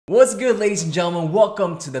What's good, ladies and gentlemen?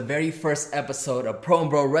 Welcome to the very first episode of Pro and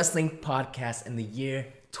Bro Wrestling Podcast in the year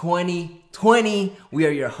 2020. We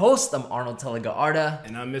are your hosts. I'm Arnold Telega Arda.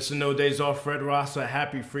 And I'm Mr. No Days Off, Fred Rosser.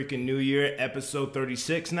 Happy freaking New Year. Episode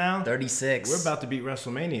 36 now. 36. We're about to beat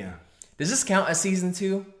WrestleMania. Does this count as season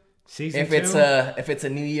 2? Season 2? If it's a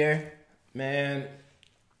new year? Man,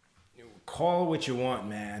 call what you want,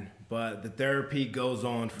 man. But the therapy goes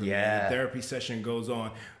on for me. The therapy session goes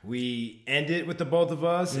on. We ended with the both of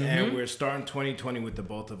us, and we're starting 2020 with the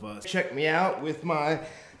both of us. Check me out with my...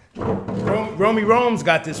 Romy Rome's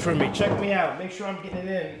got this for me. Check me out. Make sure I'm getting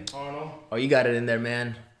it in, Arnold. Oh, you got it in there,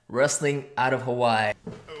 man. Wrestling out of Hawaii.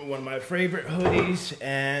 One of my favorite hoodies.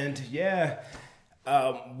 And yeah,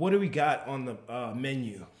 what do we got on the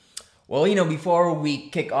menu? Well, before we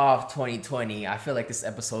kick off 2020, I feel like this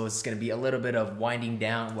episode is going to be a little bit of winding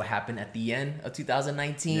down what happened at the end of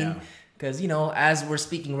 2019. Yeah. Because, as we're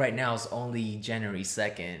speaking right now, it's only January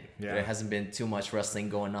 2nd. Yeah. There hasn't been too much wrestling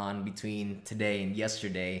going on between today and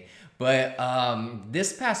yesterday. But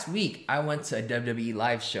this past week, I went to a WWE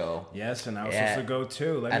live show. Yes, and I was supposed to go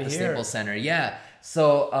too. At the Staples Center, yeah.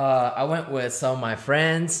 So I went with some of my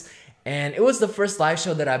friends. And it was the first live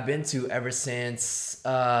show that I've been to ever since,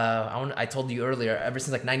 I told you earlier, ever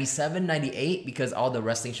since like 97, 98, because all the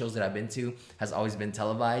wrestling shows that I've been to has always been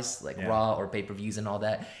televised, like Raw or pay-per-views and all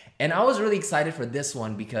that. And I was really excited for this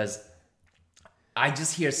one because I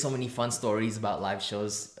just hear so many fun stories about live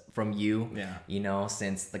shows from you. Yeah.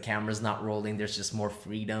 Since the camera's not rolling, there's just more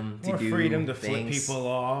freedom to do freedom to things. Flip people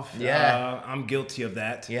off. Yeah. I'm guilty of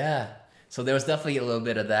that. Yeah. So there was definitely a little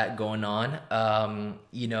bit of that going on.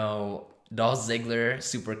 Dolph Ziggler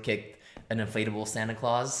super kicked an inflatable Santa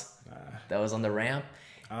Claus that was on the ramp.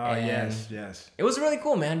 Oh, yes. It was really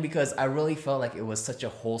cool, man, because I really felt like it was such a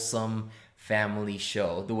wholesome family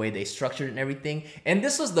show, the way they structured it and everything. And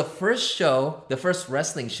this was the first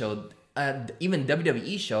wrestling show, even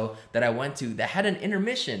WWE show that I went to that had an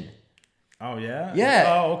intermission. Oh, yeah? Yeah.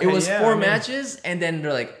 Oh, okay. It was four matches, and then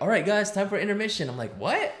they're like, all right, guys, time for intermission. I'm like,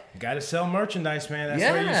 what? You got to sell merchandise, man.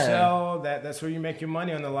 That's where you sell. That's where you make your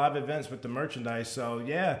money on the live events with the merchandise. So,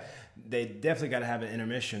 yeah, they definitely got to have an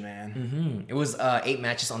intermission, man. Mm-hmm. It was 8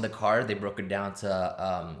 matches on the card. They broke it down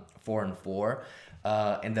to 4 and 4.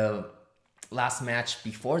 And the last match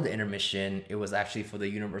before the intermission, it was actually for the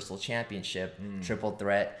Universal Championship, triple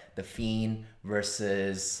threat, The Fiend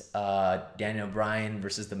versus Daniel Bryan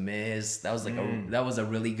versus The Miz. That was that was a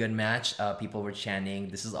really good match. People were chanting,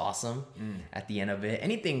 "This is awesome!" at the end of it.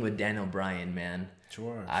 Anything with Daniel Bryan, man.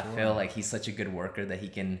 Sure. I feel like he's such a good worker that he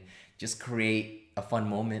can just create a fun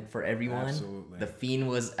moment for everyone. Absolutely. The Fiend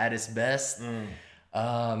was at his best,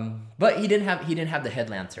 but he didn't have the head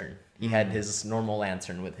lantern. He had his normal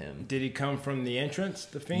lantern with him. Did he come from the entrance,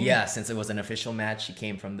 The Fiend? Yeah, since it was an official match, he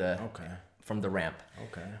came from the ramp.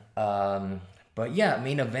 Okay. But yeah,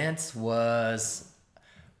 main event was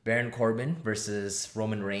Baron Corbin versus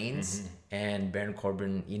Roman Reigns. And Baron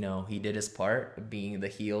Corbin, he did his part being the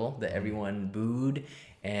heel that everyone booed.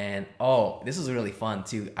 And this was really fun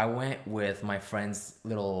too. I went with my friend's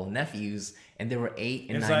little nephews, and they were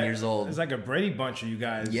 8 and 9 years old. It's like a Brady bunch of you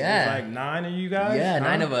guys. Yeah. It's like 9 of you guys? Yeah,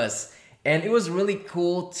 9 of us. And it was really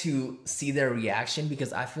cool to see their reaction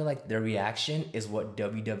because I feel like their reaction is what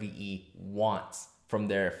WWE wants from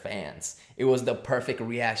their fans. It was the perfect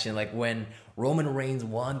reaction. Like when Roman Reigns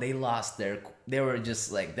won, they were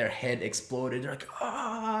just like, their head exploded. They're like,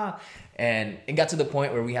 ah! And it got to the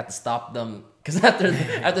point where we had to stop them because after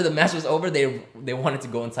the match was over, they wanted to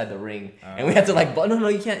go inside the ring, and we had to like, no,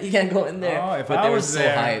 you can't go in there. If I was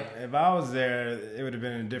there, it would have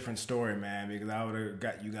been a different story, man. Because I would have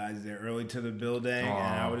got you guys there early to the building,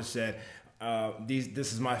 and I would have said,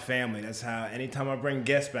 this is my family. That's how. Anytime I bring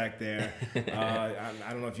guests back there,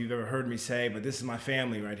 I don't know if you've ever heard me say, but this is my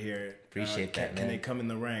family right here. Appreciate that, man. Can they come in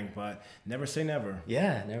the ring? But never say never.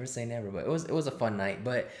 Yeah, never say never. But it was a fun night.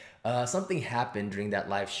 But something happened during that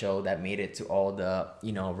live show that made it to all the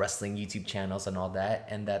wrestling YouTube channels and all that,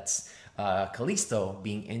 and that's Kalisto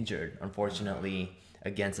being injured, unfortunately,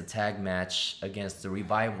 against a tag match against the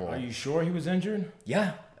Revival. Are you sure he was injured?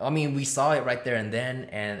 Yeah. I mean, we saw it right there and then.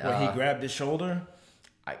 And he grabbed his shoulder?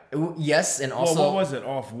 Yes, and also... Well, what was it?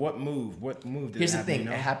 Off what move? What move did here's it happen? Here's the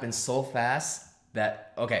thing. It happened so fast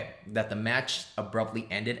that the match abruptly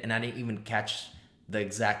ended, and I didn't even catch the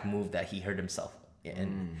exact move that he hurt himself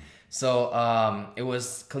in. So it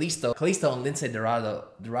was Kalisto and Lince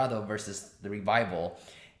Dorado versus the Revival.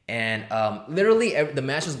 And literally the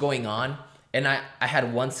match was going on, and I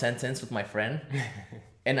had one sentence with my friend.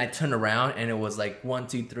 And I turned around, and it was like 1,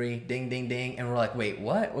 2, 3, ding, ding, ding. And we're like, wait,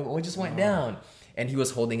 what? What just went down? And he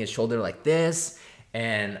was holding his shoulder like this.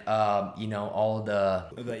 And you know, all the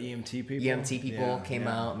EMT people. Came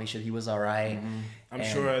out, made sure he was all right. I'm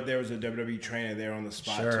sure there was a WWE trainer there on the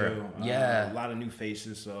spot too. A lot of new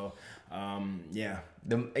faces. So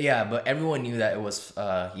but everyone knew that it was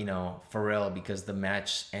you know, for real, because the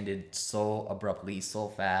match ended so abruptly, so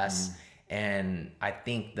fast. And I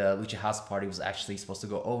think the Lucha House Party was actually supposed to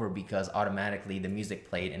go over because automatically the music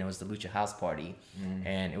played and it was the Lucha House Party.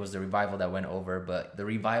 And it was the Revival that went over, but the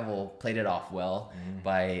Revival played it off well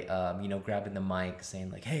by, you know, grabbing the mic saying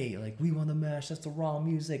like, hey, like, we won the match. That's the wrong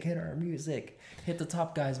music. Hit our music. Hit the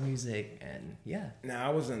top guy's music. And yeah. Now,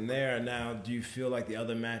 I wasn't there. Now, do you feel like the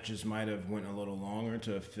other matches might have went a little longer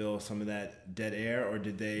to fill some of that dead air, or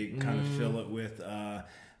did they kind of fill it with the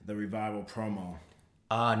Revival promo?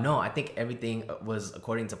 No, I think everything was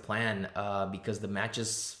according to plan because the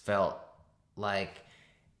matches felt like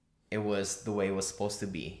it was the way it was supposed to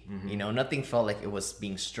be. You know, nothing felt like it was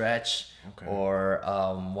being stretched or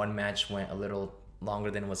one match went a little longer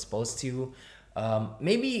than it was supposed to.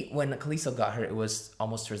 Maybe when Kalisto got hurt, it was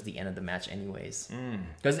almost towards the end of the match anyways.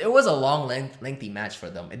 Because it was a long, lengthy match for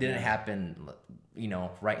them. It didn't happen, you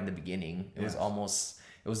know, right in the beginning. It was almost...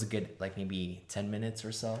 It was a good, like, maybe 10 minutes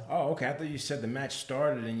or so. Oh, okay. I thought you said the match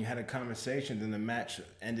started and you had a conversation, then the match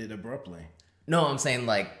ended abruptly. No, I'm saying,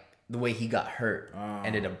 like, the way he got hurt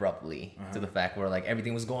ended abruptly to the fact where, like,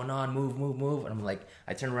 everything was going on, move. And I'm like,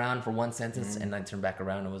 I turned around for one sentence and I turned back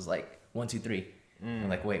around and it was like, 1, 2, 3. I'm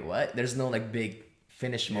like, wait, what? There's no, like, big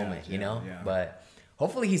finish moment, you know? Yeah. But...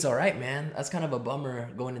 hopefully he's all right, man. That's kind of a bummer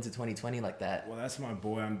going into 2020 like that. Well, that's my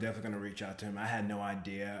boy. I'm definitely going to reach out to him. I had no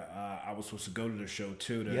idea. I was supposed to go to the show,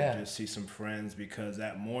 too, to just see some friends because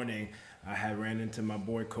that morning I had ran into my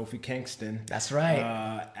boy Kofi Kingston. That's right.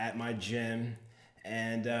 At my gym.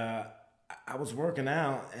 And I was working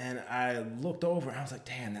out, and I looked over, and I was like,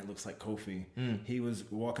 damn, that looks like Kofi. He was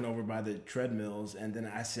walking over by the treadmills, and then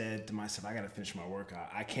I said to myself, I got to finish my workout.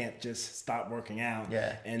 I can't just stop working out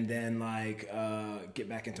and then, like, get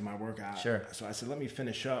back into my workout. Sure. So I said, let me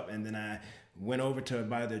finish up, and then I went over to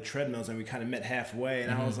by the treadmills, and we kind of met halfway,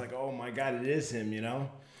 and I was like, oh, my God, it is him, you know?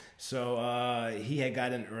 So he had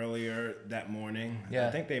gotten earlier that morning. Yeah.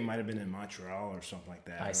 I think they might have been in Montreal or something like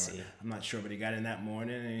that. I see. I'm not sure, but he got in that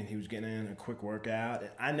morning and he was getting in a quick workout.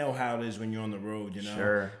 I know how it is when you're on the road, you know.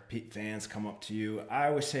 Sure. Fans come up to you. I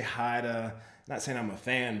always say hi to, not saying I'm a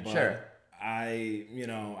fan, but I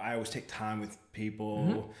always take time with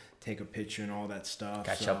people, take a picture and all that stuff.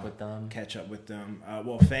 Catch up with them.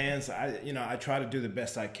 Well, fans, I try to do the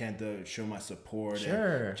best I can to show my support.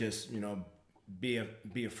 Sure. And just, be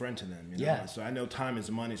a friend to them, you know. So I know time is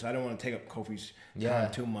money, so I don't want to take up Kofi's time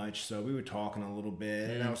too much. So we were talking a little bit,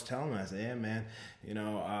 and I was telling him, I said, "Yeah, man,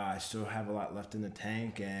 I still have a lot left in the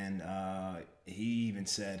tank." And he even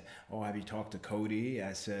said, "Oh, have you talked to Cody?"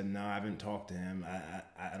 I said, "No, I haven't talked to him.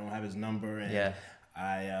 I don't have his number, and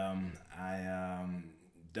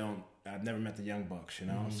I've never met the Young Bucks, you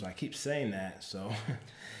know." So I keep saying that. So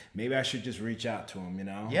maybe I should just reach out to him, you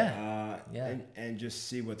know? And just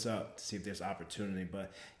see what's up, see if there's opportunity.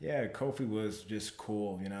 But yeah, Kofi was just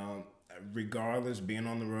cool, you know. Regardless, being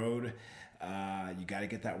on the road, you got to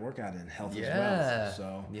get that workout in. Health is wealth.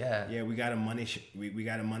 So we got a money we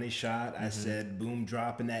got a money shot. I said, boom,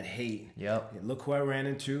 dropping that hate. Yep. Look who I ran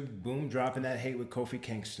into. Boom, dropping that hate with Kofi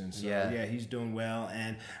Kingston. So yeah, he's doing well.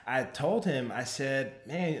 And I told him, I said,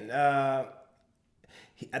 man,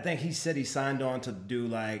 I think he said he signed on to do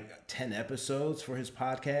like 10 episodes for his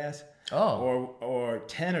podcast. Oh. Or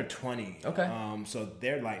 10 or 20. Okay. So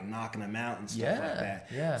they're like knocking them out and stuff like that.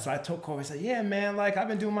 Yeah. So I told Kofi, I said, yeah, man, like I've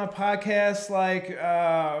been doing my podcast, like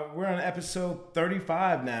we're on episode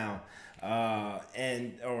 35 now.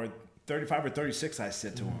 Or 35 or 36, I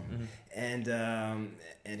said to him.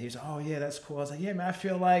 And he was like, oh yeah, that's cool. I was like, yeah, man, I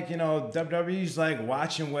feel like, WWE's like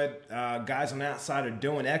watching what guys on the outside are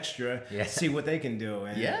doing extra, see what they can do.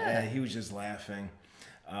 And he was just laughing.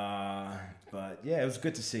 But yeah, it was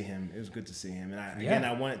good to see him. And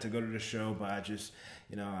I wanted to go to the show, but I just,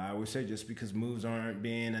 I always say just because moves aren't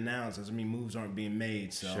being announced doesn't mean moves aren't being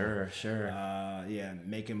made. So Sure.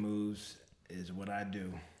 Making moves is what I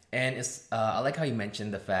do. And it's I like how you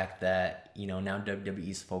mentioned the fact that now WWE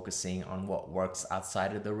is focusing on what works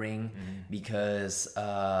outside of the ring, because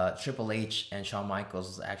Triple H and Shawn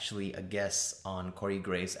Michaels was actually a guest on Corey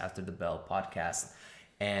Graves After the Bell podcast,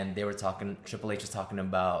 and they were talking. Triple H was talking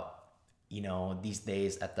about these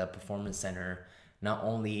days at the Performance Center, not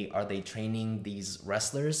only are they training these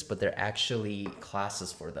wrestlers, but they're actually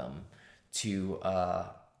classes for them to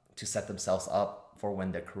to set themselves up for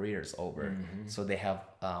when their career is over. So they have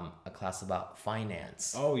a class about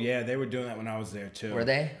finance. Oh yeah, they were doing that when I was there too. Were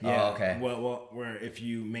they? Yeah. Oh, okay. Well, where if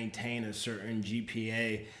you maintain a certain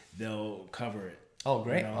GPA, they'll cover it. Oh,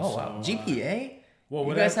 great. Wow. GPA? Well,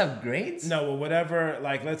 you guys have grades? No, well, whatever.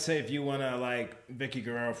 Like, let's say if you want to, like, Vicky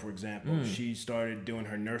Guerrero, for example, she started doing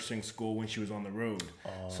her nursing school when she was on the road.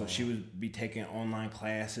 So she would be taking online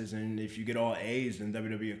classes, and if you get all A's, then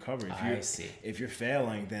WWE will cover it. I see. If you're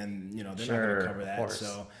failing, then, they're not going to cover that.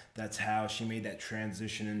 So that's how she made that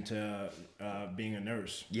transition into being a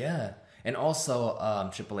nurse. Yeah. And also,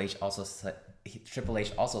 Triple H also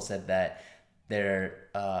said that they're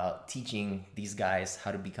teaching these guys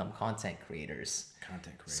how to become content creators.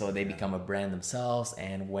 So they become a brand themselves,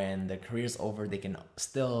 and when their career's over, they can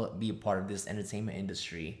still be a part of this entertainment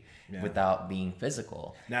industry without being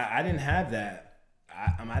physical. Now, I didn't have that.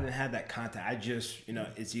 I didn't have that content. I just,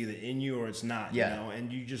 it's either in you or it's not.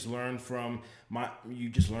 And you just learn from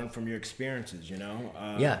your experiences.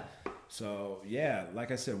 So yeah,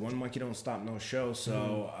 like I said, one monkey don't stop no show.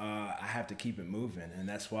 So I have to keep it moving, and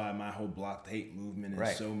that's why my whole Block the Hate movement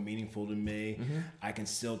is so meaningful to me. I can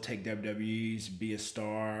still take WWE's Be a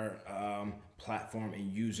Star platform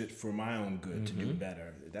and use it for my own good to do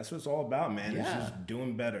better. That's what it's all about, man. It's just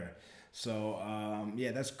doing better. So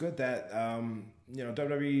that's good that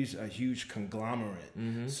WWE's a huge conglomerate.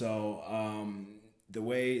 So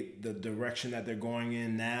the direction that they're going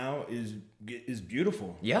in now is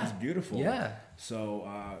beautiful. Yeah, it's beautiful. Yeah. So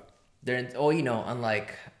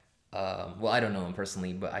unlike I don't know him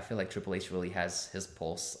personally, but I feel like Triple H really has his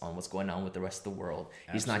pulse on what's going on with the rest of the world.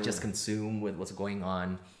 Absolutely. He's not just consumed with what's going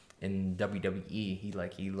on in WWE.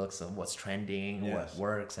 He looks at what's trending, what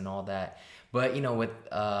works, and all that. But with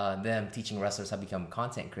them teaching wrestlers how to become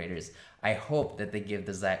content creators, I hope that they give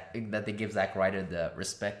Zack Ryder the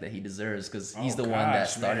respect that he deserves, because he's one that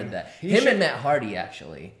started that. Him and Matt Hardy,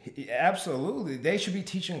 actually. Absolutely, they should be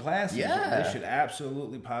teaching classes. Yeah, they should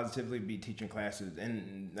absolutely, positively be teaching classes.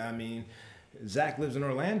 And I mean, Zack lives in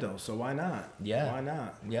Orlando, so why not? Yeah, why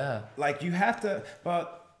not? Yeah, like you have to.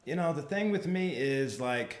 But the thing with me is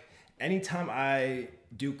like, anytime I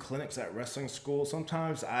do clinics at wrestling school,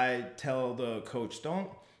 sometimes I tell the coach,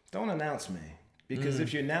 don't announce me. Because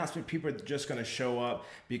if you announce me, people are just going to show up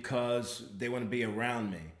because they want to be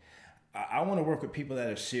around me. I want to work with people that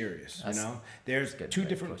are serious, There's two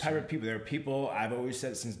different type of people. There are people, I've always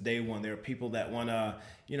said since day one, there are people that want to,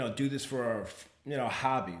 do this for a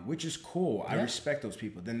hobby, which is cool. I respect those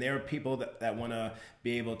people. Then there are people that want to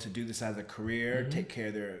be able to do this as a career, take care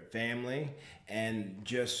of their family, and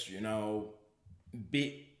just,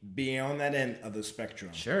 be on that end of the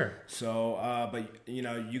spectrum. Sure. So, but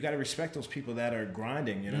you got to respect those people that are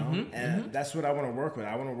grinding, and that's what I want to work with.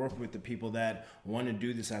 I want to work with the people that want to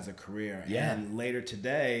do this as a career. Yeah. And later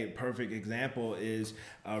today, perfect example is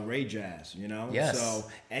Ray Jazz, Yes. So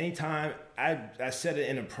anytime, I said it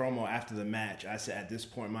in a promo after the match, I said, at this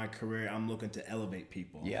point in my career, I'm looking to elevate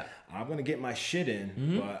people. Yeah. I'm going to get my shit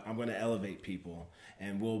in, but I'm going to elevate people.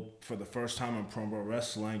 And we'll, for the first time on Pro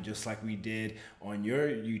Wrestling, just like we did on your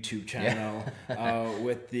YouTube channel,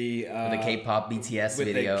 with the K-pop BTS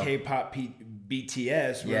video. With the K-pop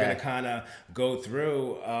BTS, we're going to kind of go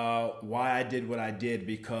through why I did what I did,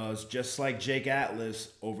 because just like Jake Atlas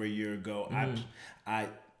over a year ago, I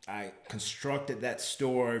constructed that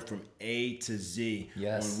story from A to Z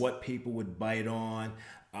on what people would bite on,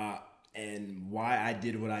 and why I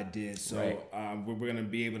did what I did. So we're going to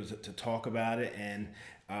be able to talk about it and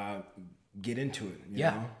get into it, you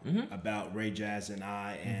know, about Ray Jazz and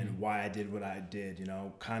I, and why I did what I did,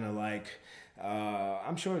 kind of like,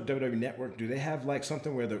 I'm sure WWE Network, do they have like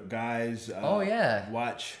something where the guys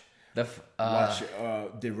watch,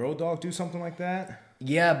 did Road Dogg do something like that?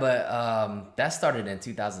 Yeah, but that started in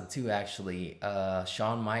 2002, actually.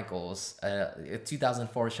 Shawn Michaels,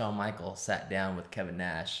 2004, Shawn Michaels sat down with Kevin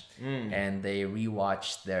Nash, and they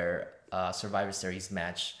rewatched their Survivor Series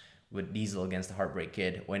match with Diesel against the Heartbreak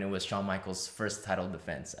Kid when it was Shawn Michaels' first title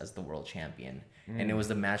defense as the world champion. And it was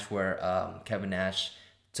the match where Kevin Nash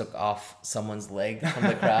took off someone's leg from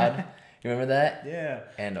the crowd. You remember that? Yeah.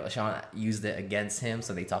 And Shawn used it against him,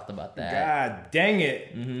 so they talked about that. God dang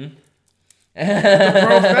it. The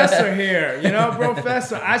professor here,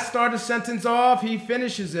 professor. I start a sentence off, he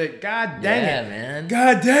finishes it. God dang it, man.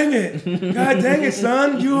 God dang it. God dang it,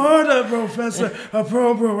 son. You are the professor of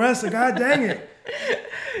pro wrestling. God dang it.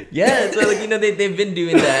 Yeah, so they've been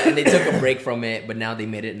doing that, and they took a break from it, but now they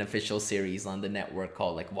made it an official series on the network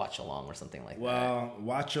called like Watch Along or something like that. Well,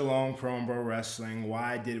 Watch Along Pro Wrestling.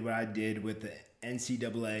 Why I did what I did with the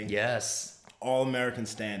NCAA. Yes. All-American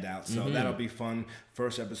standout. So that'll be fun.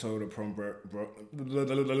 First episode of Pro Bro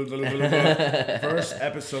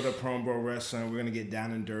Wrestling. We're gonna get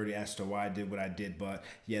down and dirty as to why I did what I did, but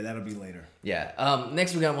yeah, that'll be later. Yeah.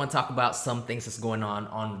 Next, we're gonna want to talk about some things that's going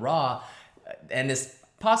on Raw, and it's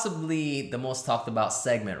possibly the most talked about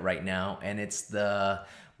segment right now, and it's the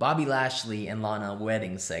Bobby Lashley and Lana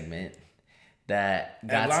wedding segment that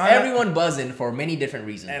got everyone buzzing for many different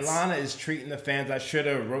reasons. And Lana is treating the fans. I should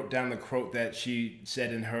have wrote down the quote that she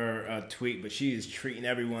said in her tweet, but she is treating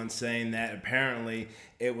everyone, saying that apparently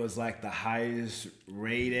it was like the highest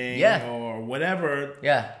rating or whatever.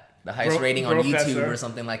 Yeah, the highest rating on YouTube or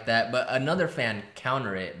something like that. But another fan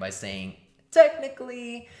countered it by saying,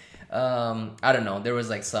 technically, I don't know, there was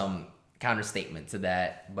like some counter statement to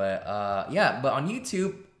that. But but on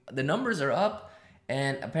YouTube, the numbers are up.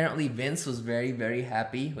 And apparently Vince was very, very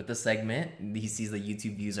happy with the segment. He sees the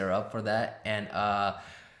YouTube views are up for that. And I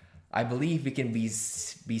believe we can be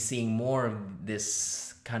seeing more of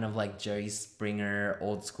this kind of like Jerry Springer,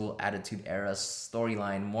 old school Attitude Era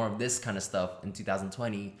storyline, more of this kind of stuff in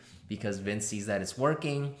 2020 because Vince sees that it's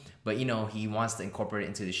working. But, you know, he wants to incorporate it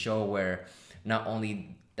into the show where not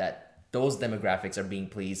only that those demographics are being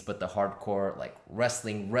pleased, but the hardcore like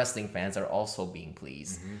wrestling fans are also being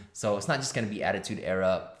pleased. So it's not just going to be Attitude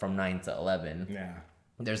Era from 9 to 11. Yeah.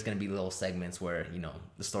 There's going to be little segments where, you know,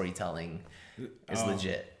 the storytelling is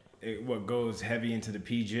legit. What goes heavy into the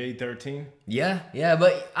PG-13? Yeah,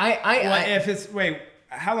 but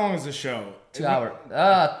how long is the show? 2 hours.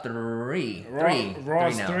 Three.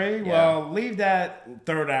 Raw's three? Yeah. Well, leave that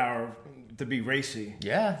third hour to be racy.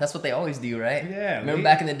 Yeah, that's what they always do, right? Yeah. Remember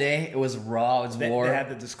back in the day, it was Raw, it was War. They had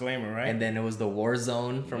the disclaimer, right? And then it was the War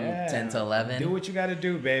Zone from 10 to 11. Do what you got to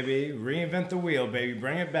do, baby. Reinvent the wheel, baby.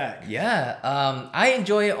 Bring it back. Yeah. I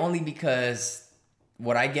enjoy it only because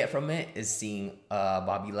what I get from it is seeing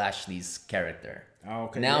Bobby Lashley's character.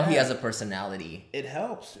 Okay. Now he has a personality. It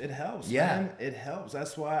helps. Yeah. Man. It helps.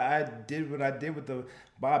 That's why I did what I did with the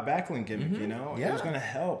Bob Backlund gimmick, you know? Yeah. It was going to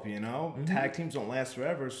help, you know? Tag teams don't last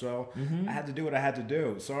forever, so I had to do what I had to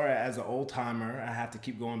do. Sorry, as an old-timer, I have to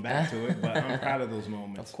keep going back to it, but I'm proud of those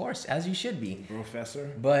moments. Of course, as you should be.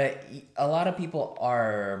 Professor. But a lot of people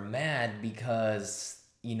are mad because,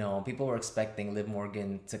 you know, people were expecting Liv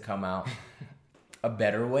Morgan to come out a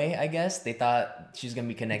better way, I guess. They thought she's going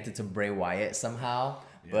to be connected to Bray Wyatt somehow.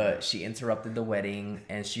 Yeah. But she interrupted the wedding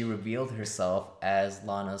and she revealed herself as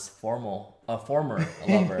Lana's former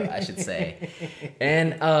lover, I should say.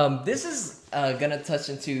 And this is gonna touch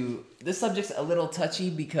into this subject's a little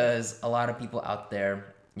touchy because a lot of people out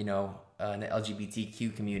there, you know, in the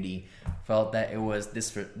LGBTQ community, felt that it was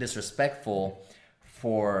disrespectful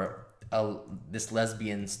for this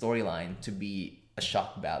lesbian storyline to be a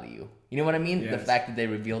shock value. You know what I mean? Yes. The fact that they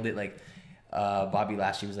revealed it, like. Bobby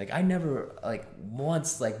Lashley was like, I never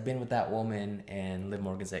once been with that woman, and Liv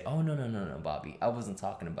Morgan say, oh no Bobby, I wasn't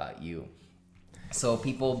talking about you. So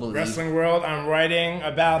people believe Wrestling World, I'm writing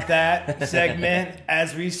about that segment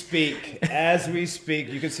as we speak.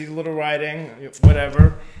 You can see the little writing,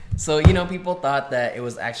 whatever. So, you know, people thought that it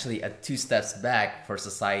was actually a 2 steps back for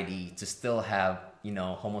society to still have, you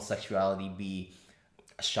know, homosexuality be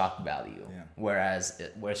a shock value, whereas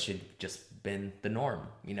it should just been the norm,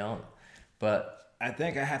 you know. But I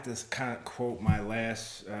think I have to kind of quote my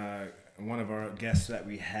last one of our guests that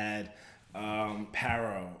we had,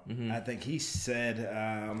 Paro. I think he said,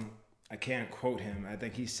 I can't quote him. I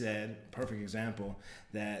think he said, perfect example,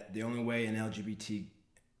 that the only way an LGBTQ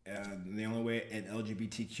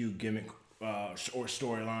gimmick or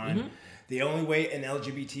storyline, the only way an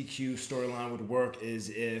LGBTQ storyline would work is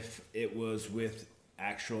if it was with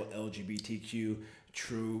actual LGBTQ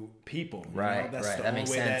true people. Right, That's the only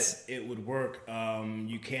way that it would work.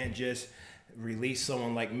 You can't just release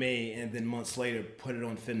someone like me and then months later put it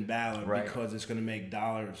on Finn Balor because it's going to make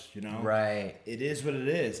dollars, you know? Right. It is what it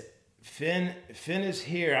is. Finn is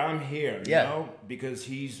here. I'm here, you know? Because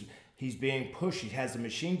he's being pushed. He has the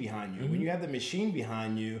machine behind you. When you have the machine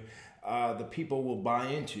behind you, the people will buy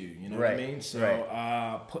into you. You know what I mean?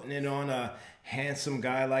 So putting it on a handsome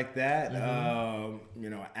guy like that, you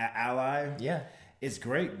know, ally. Yeah. It's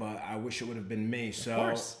great, but I wish it would have been me.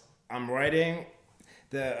 So I'm writing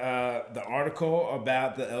the article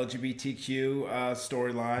about the LGBTQ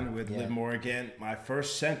storyline with Liv Morgan. My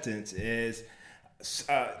first sentence is,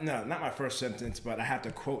 no, not my first sentence, but I have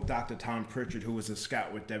to quote Dr. Tom Pritchard, who was a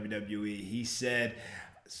scout with WWE. He said,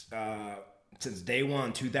 since day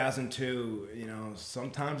one, 2002, you know,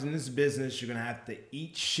 sometimes in this business, you're going to have to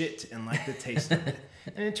eat shit and like the taste of it.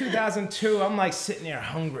 And in 2002, I'm like sitting there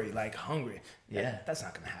hungry. Yeah. That's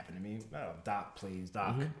not going to happen to me. Oh, Doc, please,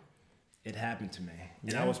 Doc. it happened to me,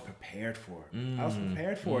 and I was prepared for it. I was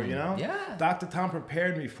prepared for it, Yeah. Dr. Tom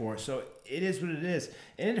prepared me for it, so it is what it is,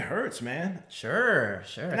 and it hurts, man. Sure.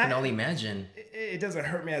 I can only imagine. It doesn't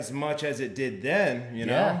hurt me as much as it did then,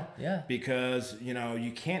 Yeah. because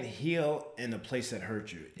you can't heal in the place that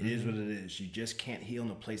hurt you. It is what it is. You just can't heal in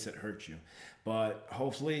the place that hurt you. But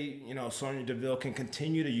hopefully, Sonya Deville can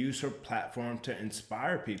continue to use her platform to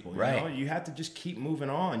inspire people. You have to just keep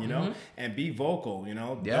moving on, and be vocal.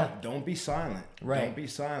 Don't be silent. Right. Don't be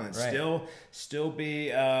silent. Right. Still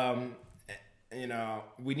be.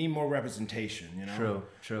 We need more representation. True.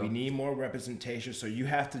 We need more representation. So you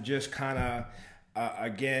have to just kind of.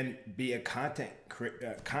 Again, be a content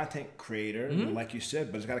creator, like you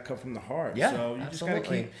said, but it's got to come from the heart. Yeah, so you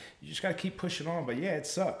absolutely. just gotta keep pushing on. But yeah, it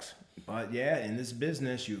sucks. But yeah, in this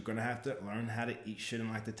business, you're gonna have to learn how to eat shit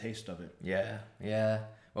and like the taste of it. Yeah.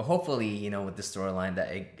 Well, hopefully, with the storyline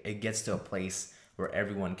that it gets to a place where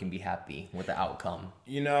everyone can be happy with the outcome.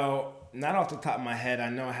 Not off the top of my head, I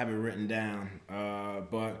know I have it written down,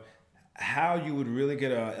 but. How you would really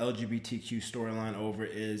get a LGBTQ storyline over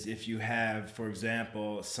is if you have, for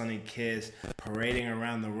example, Sonny Kiss parading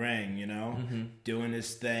around the ring, doing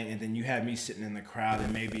this thing, and then you have me sitting in the crowd,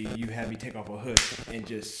 and maybe you have me take off a hood and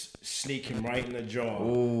just sneak him right in the jaw.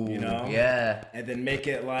 Ooh, yeah. And then make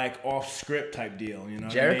it like off script type deal,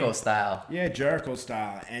 Jericho style. Yeah, Jericho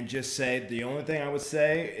style, and just say the only thing I would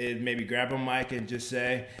say is maybe grab a mic and just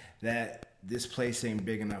say that. This place ain't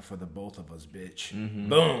big enough for the both of us, bitch.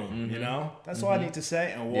 Boom. That's all I need to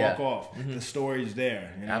say and walk off. The story's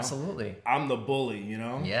there. Absolutely. I'm the bully,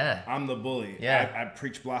 Yeah. I'm the bully. Yeah. I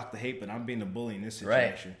preach block the hate, but I'm being the bully in this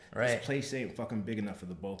situation. Right. This place ain't fucking big enough for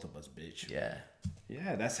the both of us, bitch. Yeah.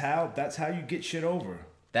 Yeah, that's how you get shit over.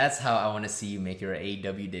 That's how I want to see you make your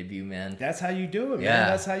AEW debut, man. That's how you do it, man. Yeah.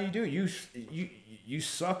 That's how you do it. You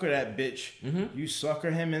sucker that bitch. You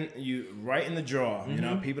sucker him right in the jaw.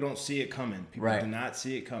 People don't see it coming. People do not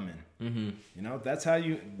see it coming. That's how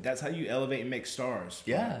you elevate and make stars.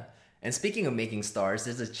 Yeah. And speaking of making stars,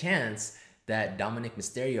 there's a chance that Dominic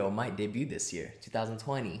Mysterio might debut this year,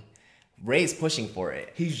 2020. Ray's pushing for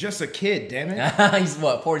it. He's just a kid, damn it. He's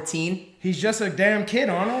what, 14? He's just a damn kid,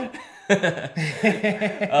 Arnold.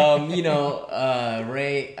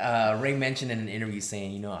 Ray mentioned in an interview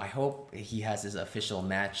saying, I hope he has his official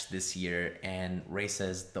match this year. And Ray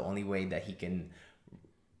says the only way that he can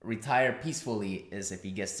retire peacefully is if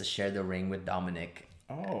he gets to share the ring with Dominic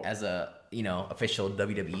as a, official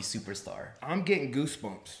WWE superstar. I'm getting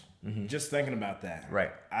goosebumps just thinking about that.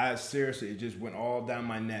 Right. Seriously, it just went all down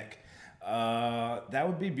my neck. That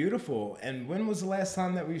would be beautiful. And when was the last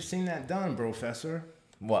time that we've seen that done, Professor?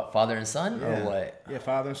 What, father and son, or what? Yeah,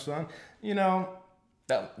 father and son.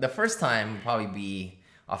 The first time would probably be,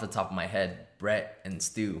 off the top of my head, Brett and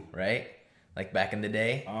Stu, right? Like back in the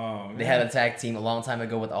day. Oh, man. They had a tag team a long time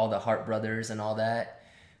ago with all the Hart brothers and all that.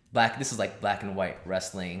 This is like black and white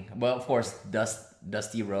wrestling. Well, of course,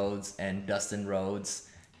 Dusty Rhodes and Dustin Rhodes,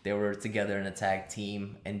 they were together in a tag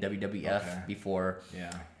team in WWF before.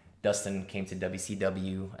 Yeah. Dustin came to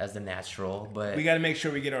WCW as the Natural, but we got to make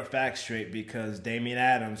sure we get our facts straight because Damian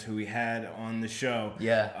Adams, who we had on the show,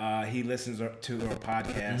 he listens to our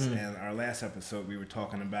podcast, and our last episode we were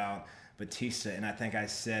talking about Batista, and I think I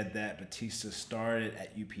said that Batista started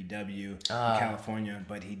at UPW in California,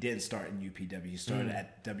 but he didn't start in UPW. He started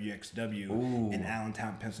at WXW in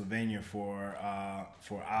Allentown, Pennsylvania for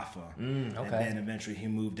AFA, and then eventually he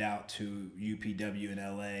moved out to UPW in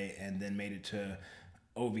LA, and then made it to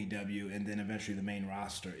OVW, and then eventually the main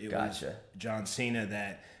roster. It was John Cena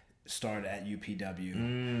that started at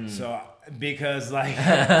UPW. So because like he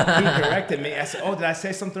corrected me, I said, "Oh, did I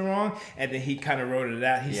say something wrong?" And then he kind of wrote it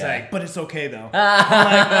out. He's like, "But it's okay though." I'm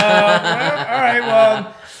like, all right,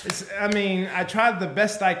 well, I tried the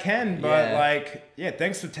best I can, but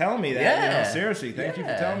thanks for telling me that. Seriously, thank you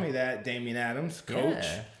for telling me that, Damian Adams, coach.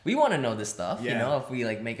 Yeah. We want to know this stuff, if we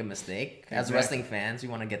make a mistake. As wrestling fans, we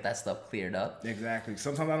want to get that stuff cleared up. Exactly.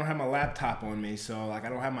 Sometimes I don't have my laptop on me, so I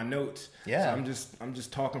don't have my notes. Yeah. So I'm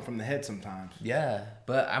just talking from the head sometimes. Yeah.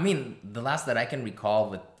 But the last that I can recall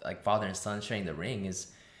with father and son sharing the ring is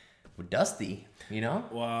with Dusty,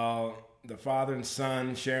 Well, the father and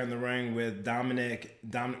son sharing the ring with Dominic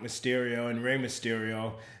Mysterio and Rey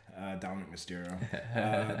Mysterio. Dominic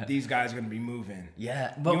Mysterio. These guys are going to be moving.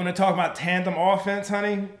 Yeah. But you want to talk about tandem offense,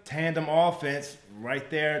 honey? Tandem offense right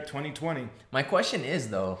there, 2020. My question is,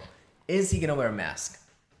 though, is he going to wear a mask?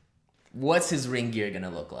 What's his ring gear going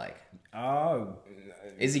to look like? Oh.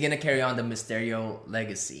 Is he going to carry on the Mysterio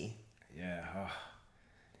legacy? Yeah.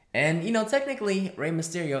 And technically, Rey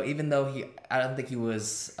Mysterio, even though I don't think he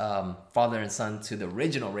was father and son to the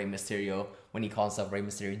original Rey Mysterio when he called himself Rey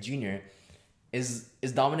Mysterio Jr., is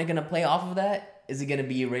Dominic gonna play off of that? Is he gonna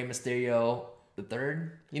be Rey Mysterio the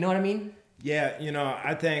third? You know what I mean? Yeah,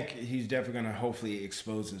 I think he's definitely going to hopefully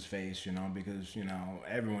expose his face, because,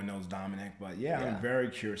 everyone knows Dominic. But, I'm very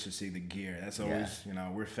curious to see the gear. That's always,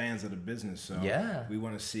 we're fans of the business. So we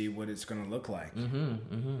want to see what it's going to look like.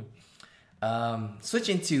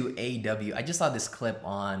 Switching to AEW, I just saw this clip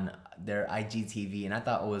on their IGTV, and I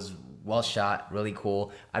thought it was well shot, really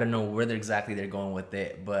cool. I don't know where exactly they're going with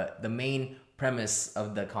it, but the main premise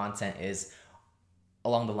of the content is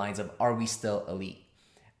along the lines of, are we still elite?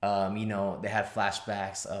 They had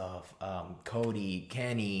flashbacks of Cody,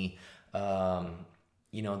 Kenny, the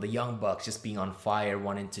Young Bucks just being on fire,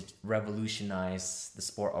 wanting to revolutionize the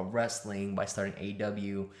sport of wrestling by starting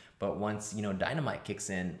AEW. But once, Dynamite kicks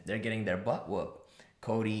in, they're getting their butt whooped.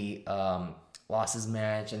 Cody lost his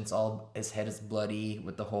match, and his head is bloody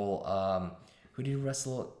with the whole, who did he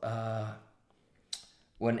wrestle?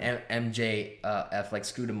 When MJF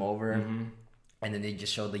screwed him over. Mm-hmm. And then they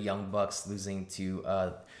just showed the Young Bucks losing to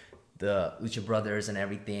the Lucha Brothers and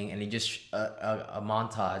everything. And they just a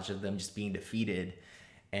montage of them just being defeated.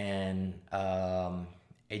 And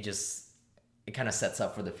it kind of sets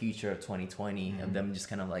up for the future of 2020 of them just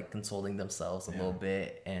kind of consoling themselves a little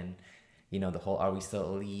bit. And, the whole, are we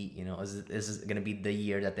still elite? Is this going to be the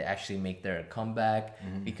year that they actually make their comeback?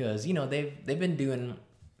 Mm-hmm. Because, they've been doing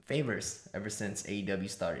favors ever since AEW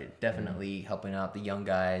started. Definitely helping out the young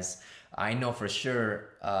guys. I know for sure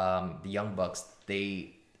the Young Bucks,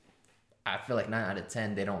 I feel like 9 out of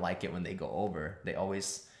 10, they don't like it when they go over. They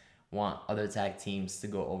always want other tag teams to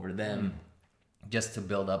go over them just to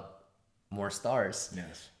build up more stars.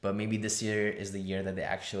 Yes. But maybe this year is the year that they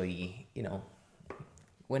actually,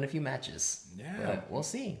 win a few matches. Yeah. But we'll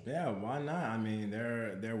see. Yeah, why not? I mean,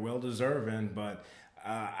 they're well deserving, but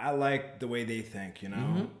I like the way they think,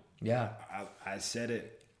 Mm-hmm. Yeah. I said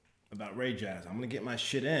it about Ray Jazz. I'm going to get my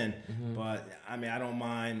shit in, but I mean, I don't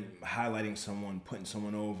mind highlighting someone, putting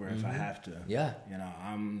someone over if I have to. Yeah.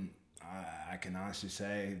 I can honestly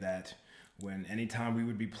say that anytime we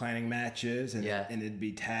would be planning matches and it'd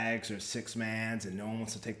be tags or 6-mans and no one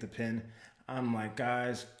wants to take the pin, I'm like,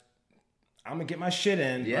 guys, I'm going to get my shit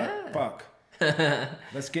in. Yeah. Fuck.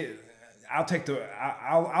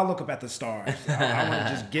 I'll look up at the stars. I want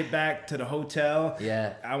to just get back to the hotel.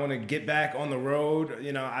 Yeah. I want to get back on the road.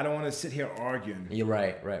 I don't want to sit here arguing. You're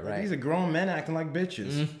right. These are grown men acting like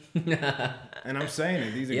bitches. And I'm saying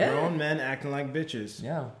it. These are grown men acting like bitches.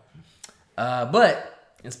 Yeah. But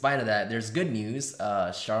in spite of that, there's good news.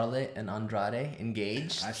 Charlotte and Andrade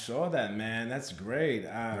engaged. I saw that, man. That's great.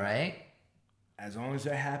 Right? As long as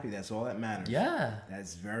they're happy, that's all that matters. Yeah.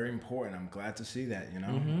 That's very important. I'm glad to see that,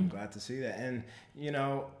 I'm glad to see that. And,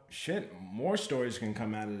 more stories can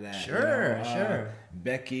come out of that. Sure.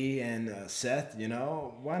 Becky and Seth,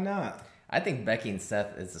 why not? I think Becky and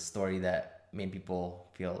Seth is a story that made people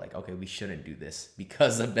feel like, okay, we shouldn't do this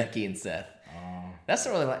because of Becky and Seth. That's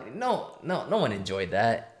really no one enjoyed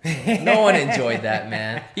that. No one enjoyed that,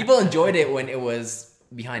 man. People enjoyed it when it was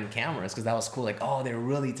behind cameras because that was cool. They're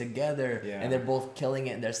really together and they're both killing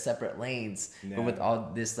it in their separate lanes. Yeah. But with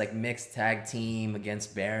all this mixed tag team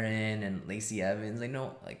against Baron and Lacey Evans,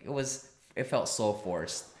 it felt so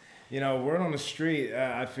forced. Word on the street,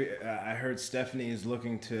 I heard Stephanie is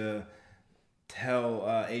looking to tell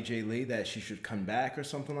AJ Lee that she should come back or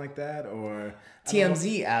something like that, or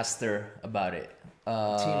TMZ asked her about it.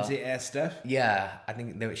 TMZ asked Steph? Yeah, I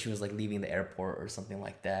think she was leaving the airport or something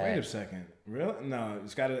like that. Wait a second. Really? No,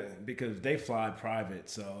 it's got to, because they fly private,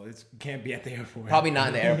 so it can't be at the airport. Probably not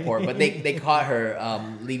in the airport, but they caught her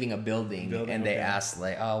leaving a building and they asked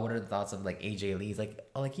what are the thoughts of AJ Lee? He's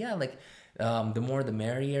the more the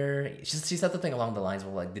merrier. She said something along the lines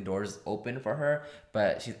of the doors open for her,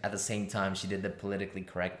 but at the same time she did the politically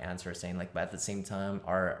correct answer saying but at the same time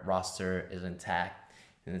our roster is intact.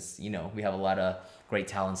 And it's, we have a lot of great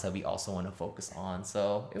talents that we also want to focus on.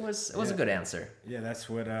 So it was a good answer. Yeah, that's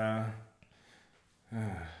what. What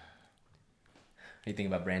do you think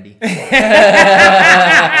about Brandy?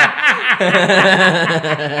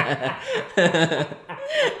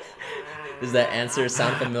 Does that answer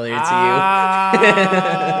sound familiar to you?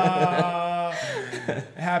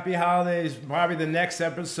 Happy holidays. Probably the next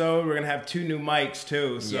episode we're gonna have 2 new mics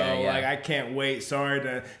too. So I can't wait. Sorry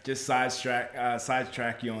to just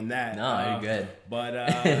sidetrack you on that. No, you're good. But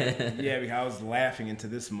I was laughing into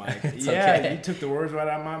this mic. Okay. You took the words right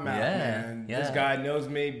out of my mouth, man. Yeah. This guy knows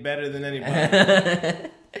me better than anybody.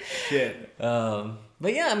 Shit.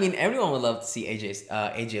 But yeah, I mean, everyone would love to see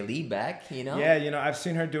AJ Lee back, you know? Yeah, I've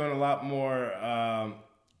seen her doing a lot more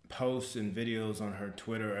posts and videos on her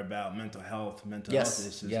Twitter about mental health. Mental health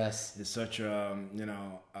is such a,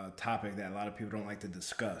 a topic that a lot of people don't like to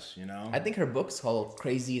discuss, I think her book's called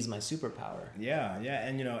Crazy is My Superpower. Yeah.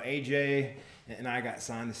 And, AJ and I got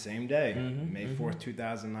signed the same day, May 4th,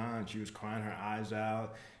 2009. She was crying her eyes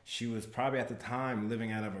out. She was probably at the time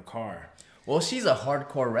living out of her car. Well, she's a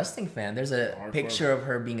hardcore wrestling fan. There's a picture of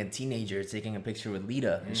her being a teenager taking a picture with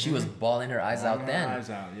Lita, and she was bawling her eyes out then. Eyes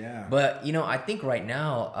out, yeah. But I think right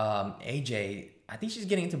now, AJ, I think she's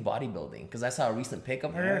getting into bodybuilding because I saw a recent pic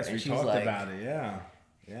of her, and we she's talked like, about it, yeah.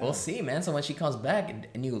 We'll see, man. So when she comes back,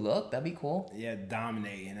 a new look, that'd be cool. Yeah,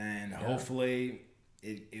 dominating, and hopefully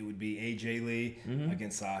it would be AJ Lee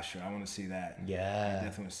against Sasha. I want to see that. Yeah, I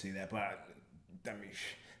definitely want to see that. But I mean,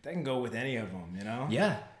 that can go with any of them,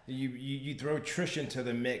 Yeah. You throw Trish into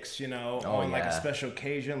the mix, on like a special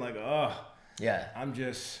occasion, like, yeah,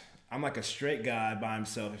 I'm like a straight guy by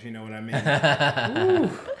himself, if you know what I mean.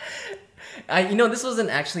 This wasn't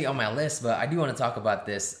actually on my list, but I do want to talk about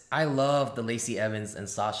this. I love the Lacey Evans and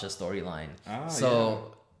Sasha storyline.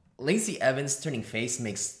 Lacey Evans turning face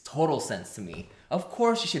makes total sense to me. Of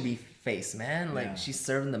course she should be face, man. Like, she's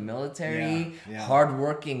served in the military,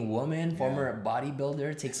 hardworking woman, former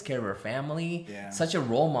bodybuilder, takes care of her family. Such a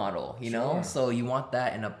role model, you know? So you want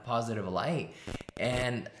that in a positive light.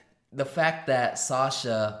 And the fact that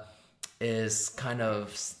Sasha is kind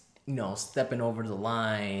of, stepping over the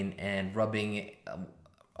line and rubbing,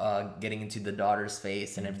 getting into the daughter's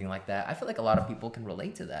face and everything like that. I feel like a lot of people can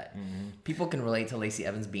relate to that. People can relate to Lacey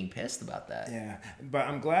Evans being pissed about that. Yeah, but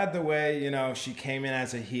I'm glad the way, she came in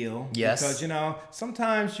as a heel. Yes. Because,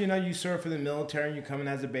 sometimes, you serve for the military and you come in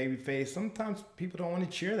as a baby face. Sometimes people don't want to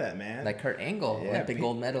cheer that, man. Like Kurt Angle, Olympic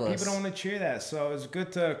gold medalist. People don't want to cheer that. So it's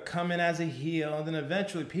good to come in as a heel, and then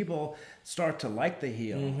eventually people start to like the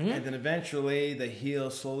heel. And then eventually the heel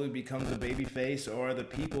slowly becomes a baby face, or the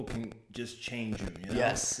people can just change him.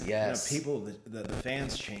 Yes. People, the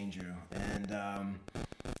fans change you. And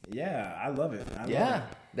I love it. I love it.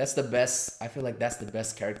 That's the best. I feel like that's the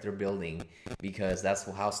best character building, because that's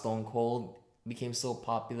how Stone Cold became so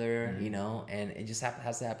popular, and it just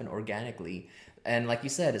has to happen organically. And like you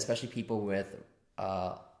said, especially people with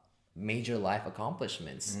major life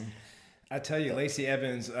accomplishments. I tell you, Lacey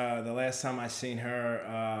Evans, the last time I seen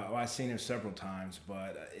her, I've seen her several times,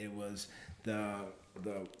 but it was the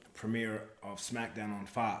premiere of SmackDown on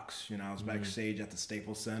Fox. I was backstage at the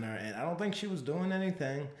Staples Center, and I don't think she was doing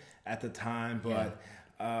anything at the time, but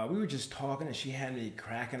we were just talking, and she had me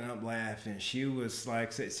cracking up laughing. She was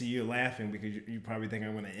like, see, you're laughing because you probably think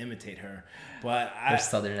I'm going to imitate her, but her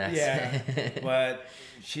southern accent. Yeah, but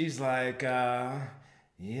she's like, I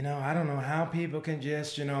don't know how people can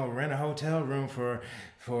just, rent a hotel room for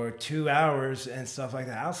 2 hours and stuff like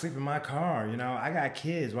that. I'll sleep in my car. I got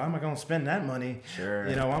kids. Why am I going to spend that money? Sure.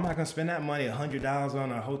 Why am I going to spend that money, $100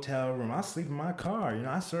 on a hotel room? I'll sleep in my car.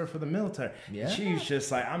 I serve for the military. Yeah. And she's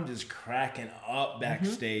just like, I'm just cracking up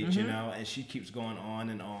backstage, and she keeps going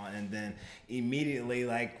on. And then immediately,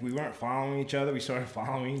 like, we weren't following each other. We started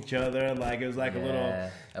following each other. Like, it was like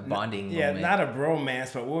a bonding moment. Yeah, not a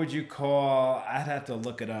bromance, but what would you call, I'd have to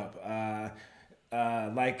look it up.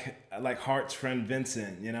 Like Hart's friend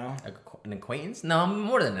Vincent, An acquaintance? No,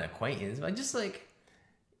 more than an acquaintance. But just like,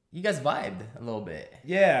 you guys vibed a little bit.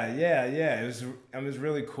 Yeah. It was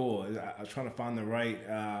really cool. I was trying to find the right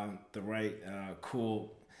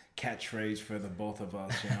cool catchphrase for the both of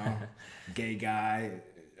us. Gay guy,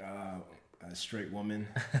 a straight woman.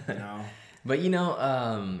 But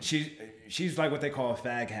she's like what they call a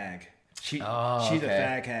fag hag. She's a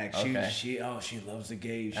fag hag. She loves the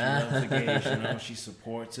gays. She loves the gays. She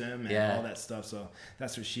supports him and all that stuff. So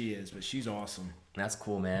that's what she is. But she's awesome. That's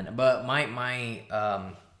cool, man. But my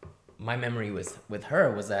memory with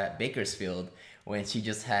her was at Bakersfield when she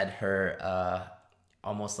just had her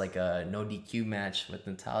almost like a no DQ match with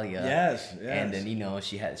Natalya. Yes. And then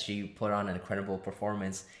she put on an incredible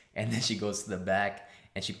performance, and then she goes to the back.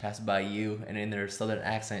 And she passed by you, and in her southern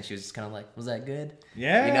accent, she was just kind of like, "Was that good?"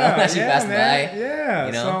 Yeah, she passed by.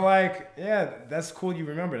 Yeah, so like, that's cool. You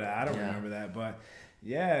remember that? I don't remember that, but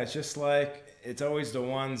it's just like it's always the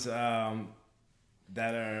ones that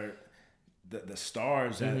are the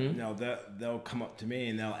stars that they'll come up to me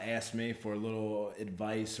and they'll ask me for a little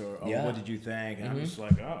advice or what did you think? And I'm just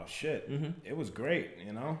like, oh shit, it was great.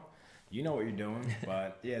 You know what you're doing,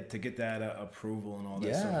 but to get that approval and all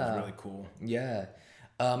that stuff is really cool. Yeah.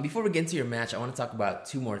 Before we get into your match, I want to talk about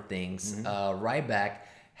two more things. Ryback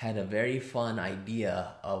had a very fun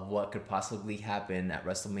idea of what could possibly happen at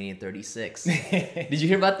WrestleMania 36. Did you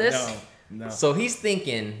hear about this? No. So he's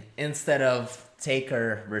thinking, instead of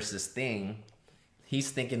Taker versus Sting, he's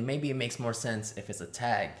thinking maybe it makes more sense if it's a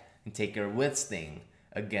tag and Taker with Sting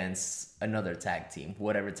against another tag team,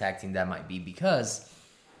 whatever tag team that might be, because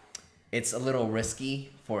it's a little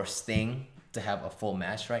risky for Sting to have a full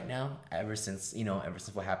match right now, ever since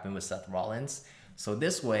what happened with Seth Rollins. So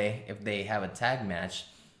this way, if they have a tag match,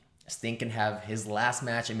 Sting can have his last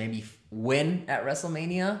match and maybe win at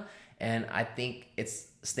WrestleMania. And I think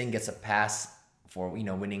Sting gets a pass for,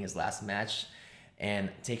 winning his last match.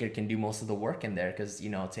 And Taker can do most of the work in there because,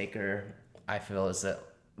 Taker, I feel, is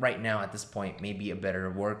right now at this point maybe a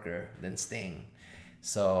better worker than Sting.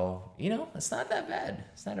 So, it's not that bad.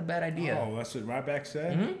 It's not a bad idea. Oh, that's what Ryback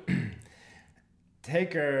said? Mm-hmm.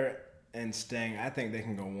 Taker and Sting, I think they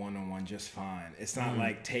can go one-on-one just fine. It's not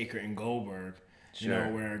like Taker and Goldberg,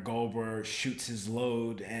 where Goldberg shoots his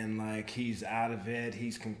load and like he's out of it,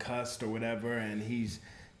 he's concussed or whatever, and he's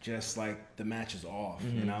just like the match is off,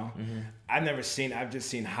 I've just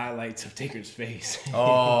seen highlights of Taker's face.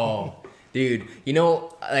 Oh, dude,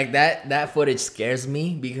 like that footage scares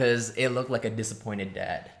me because it looked like a disappointed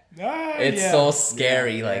dad. It's so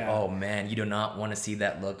scary. Oh man, you do not want to see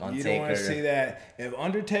that look on Taker. You don't want to see that. If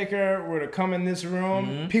Undertaker were to come in this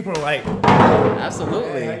room, people are like,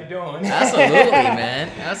 absolutely. Hey, how you doing? Absolutely, man.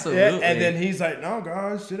 Absolutely. Yeah, and then he's like, no,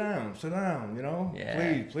 guys, sit down.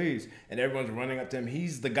 Yeah. Please. And everyone's running up to him.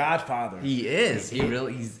 He's the Godfather. He is. He's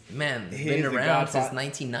been around since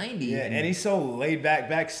 1990. Yeah, and he's so laid back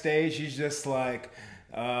backstage. He's just like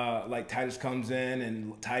Titus comes in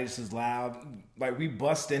and Titus is loud. Like we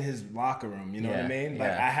bust in his locker room, you know what I mean? Like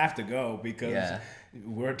I have to go because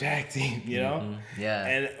we're a tag team, you know? Mm-hmm. Yeah.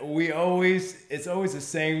 And it's always the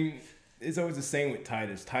same. It's always the same with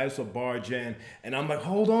Titus. Titus will barge in and I'm like,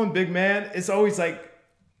 hold on, big man. It's always like,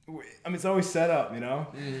 it's always set up,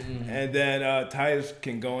 Mm-hmm. And then Titus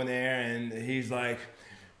can go in there and he's like,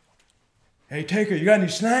 hey, Taker, you got any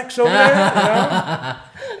snacks over there?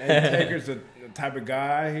 And Taker's the type of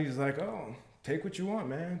guy, he's like, oh, take what you want,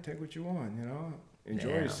 man. Take what you want, Enjoy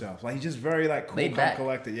yourself. Like, he's just very, like, cool, calm,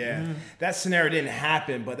 collected. Yeah. Mm-hmm. That scenario didn't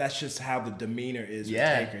happen, but that's just how the demeanor is with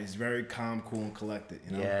Taker. He's very calm, cool, and collected,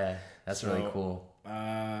 Yeah, that's really cool.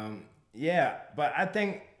 But I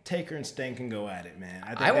think Taker and Sting can go at it, man.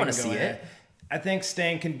 I want to see it. I think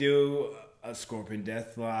Sting can do a Scorpion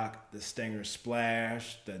Deathlock, the Stinger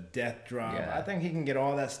Splash, the Death Drop. Yeah. I think he can get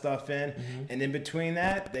all that stuff in. Mm-hmm. And in between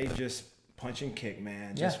that, they just punch and kick,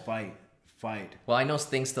 man. Just fight. Well, I know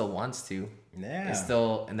Sting still wants to. Yeah. It's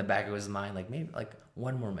still in the back of his mind, like, maybe, like,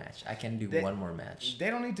 one more match. I can do one more match. They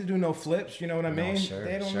don't need to do no flips, you know what I mean?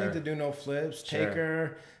 They don't need to do no flips.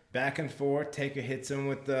 Taker, back and forth. Taker hits him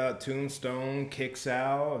with the tombstone, kicks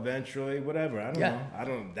out eventually, whatever. I don't know. I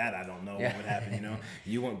don't know what would happen,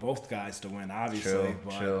 You want both guys to win, obviously.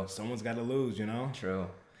 But someone's got to lose, True.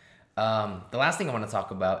 The last thing I want to talk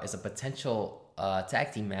about is a potential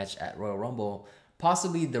tag team match at Royal Rumble.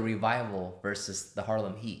 Possibly the Revival versus the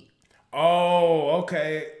Harlem Heat. Oh,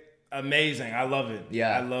 okay. Amazing. I love it.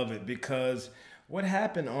 Yeah. I love it because what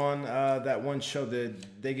happened on that one show? Did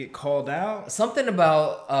they get called out? Something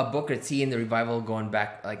about Booker T and the Revival going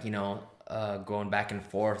back, going back and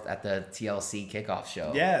forth at the TLC kickoff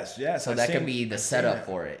show. Yes. So that could be the setup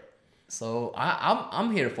for it. So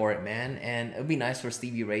I'm here for it, man. And it'd be nice for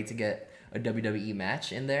Stevie Ray to get a WWE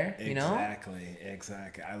match in there, Exactly.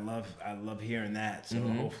 I love hearing that. So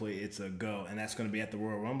hopefully it's a go, and that's going to be at the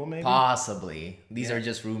Royal Rumble, maybe. Possibly. These are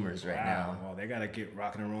just rumors right now. Well, they got to get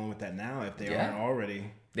rocking and rolling with that now if they aren't already.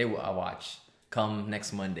 They will. I'll watch. Come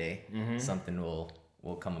next Monday, something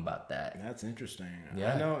will come about that. That's interesting.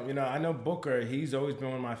 Yeah. I know Booker. He's always been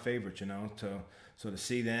one of my favorites. To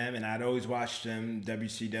see them, and I'd always watch them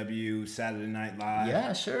WCW Saturday Night Live.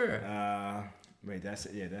 Yeah, sure. Wait, that's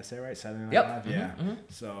it right? Saturday Night Yep. Live? Yeah. Mm-hmm.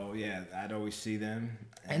 So, I'd always see them.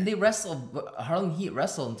 And they Harlem Heat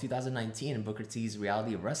wrestled in 2019 in Booker T's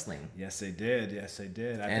Reality of Wrestling. Yes, they did.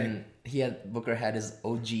 Booker had his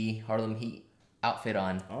OG Harlem Heat outfit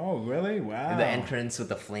on. Oh, really? Wow. The entrance with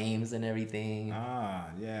the flames and everything.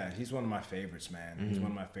 Yeah. He's one of my favorites, man. Mm-hmm. He's one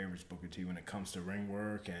of my favorites, Booker T, when it comes to ring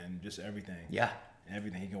work and just everything. Yeah.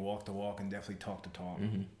 Everything. He can walk the walk and definitely talk the talk.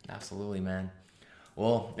 Mm-hmm. Absolutely, man.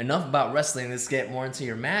 Well, enough about wrestling. Let's get more into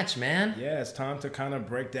your match, man. Yeah, it's time to kind of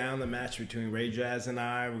break down the match between Ray Jazz and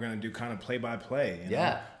I. We're going to do kind of play-by-play.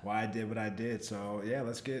 Why I did what I did. So,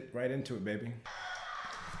 let's get right into it, baby.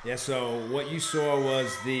 Yeah, so what you saw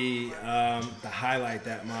was the highlight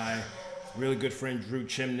that my really good friend Drew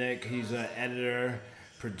Chimnick, he's an editor,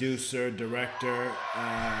 producer, director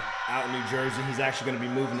out in New Jersey. He's actually going to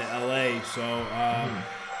be moving to L.A., so...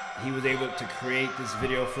 he was able to create this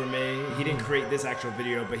video for me. He didn't create this actual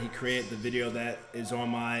video, but he created the video that is on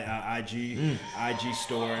my IG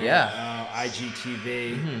story,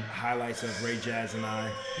 IGTV, highlights of Ray Jazz and I.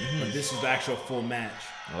 But this is the actual full match.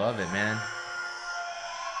 Love it, man.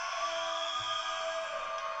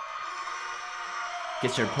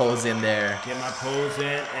 Get your pose in there. Get my pose in,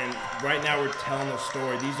 and right now we're telling a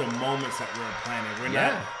story. These are moments that we're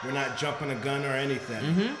planning. We're not jumping a gun or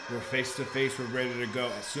anything. We're face to face. We're ready to go.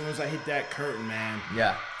 As soon as I hit that curtain, man.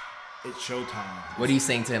 Yeah. It's showtime. What are you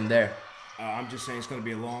saying to him there? I'm just saying it's gonna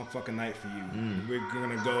be a long fucking night for you. We're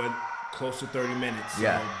gonna go close to 30 minutes.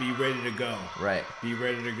 So be ready to go. Right. Be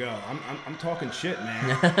ready to go. I'm talking shit,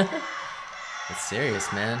 man. It's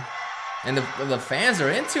serious, man. And the fans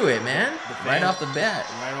are into it, man. Right off the bat.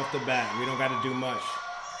 Right off the bat. We don't got to do much.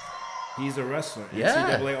 He's a wrestler.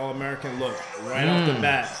 Yeah. NCAA All-American look. Right off the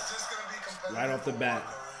bat. Right off the bat.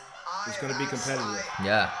 It's going to be competitive.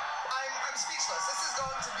 Yeah. I'm speechless. This is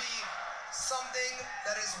going to be something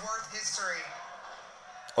that is worth history.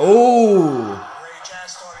 Oh.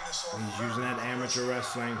 He's using that amateur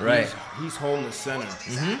wrestling. Right. He's holding the center.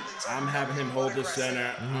 I'm having him hold the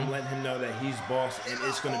center. I'm letting him know that he's boss, and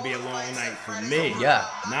it's going to be a long night for me. Yeah.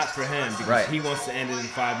 Not for him, because he wants to end it in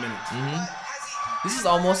 5 minutes. This is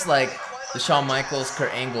almost like the Shawn Michaels,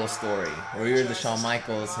 Kurt Angle story, where you're the Shawn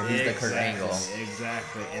Michaels and he's the Kurt Angle.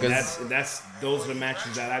 Exactly. And those are the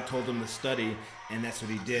matches that I told him to study, and that's what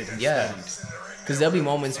he did. He studied. Because there'll be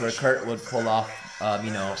moments where Kurt would pull off,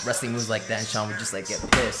 wrestling moves like that, and Shawn would just like get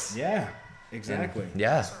pissed. Yeah, exactly.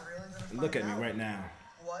 And, look at me right now.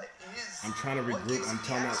 I'm trying to regroup. I'm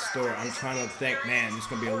telling that story. I'm trying to think, man, it's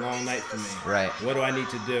going to be a long night for me. Right. What do I need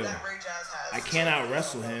to do? I can't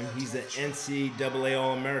out-wrestle him. He's an NCAA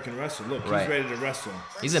All-American wrestler. Look, he's ready to wrestle.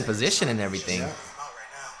 He's in position and everything. Yeah.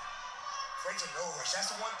 That's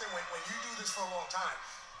the one thing when you do this for a long time.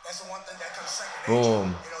 That's the one thing that comes second.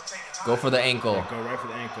 Boom. Go for the ankle. Yeah, go right for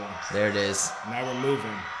the ankle. There it is. Now we're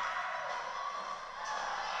moving.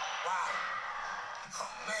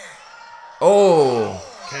 Oh.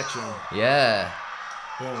 Catch him. Yeah.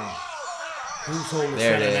 Boom. Who's holding the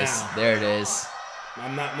There it center is. now? There it is.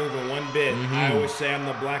 I'm not moving one bit. I always say I'm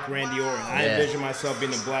the Black Randy Orton. I envision myself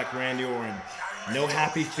being the Black Randy Orton. No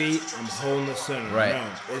happy feet. I'm holding the center. Right.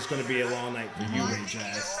 No, it's going to be a long night for you, Ray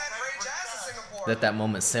Jazz. Let that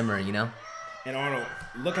moment simmer, you know? And Arnold,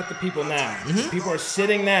 look at the people now. People are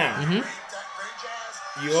sitting now.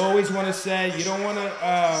 You always want to say, you don't want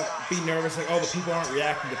to be nervous, like, oh, the people aren't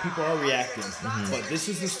reacting. The people are reacting. But this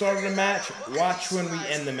is the start of the match. Watch when we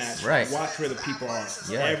end the match. Right. Watch where the people are.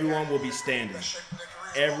 Yeah. Everyone will be standing.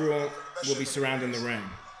 Everyone will be surrounding the ring.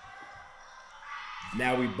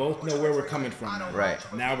 Now we both know where we're coming from. Now. Right.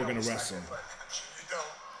 Now we're going to wrestle.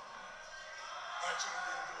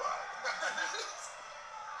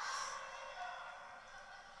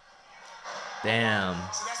 Damn.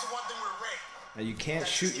 Now you can't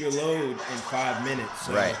shoot your load in 5 minutes.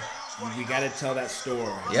 So Right. We got to tell that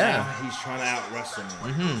story. Yeah. Now he's trying to out wrestle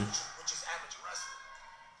me.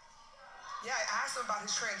 Yeah, I asked him about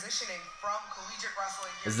his transitioning from collegiate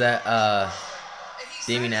wrestling. Is that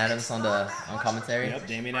Damian Adams on commentary? Yep,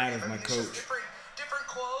 Damian Adams, my coach. Different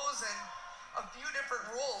clothes and a few different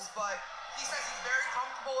rules, but he says he's very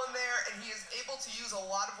comfortable in there, and he is able to use a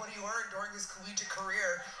lot of what he learned during his collegiate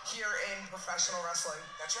career here in professional wrestling.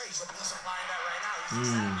 That's right. He's applying that right now. He's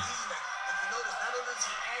using that. If you notice, not only does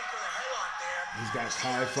he anchor the headlock there. He's got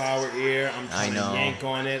cauliflower ear. I'm trying to yank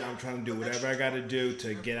on it. I'm trying to do whatever I got to do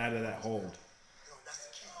to get out of that hold. That's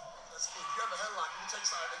the key. That's the key. If you have a headlock, you can take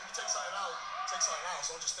something out. Take something out.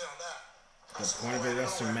 So just stay on that. The point of a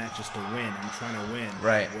wrestling match is to win. I'm trying to win.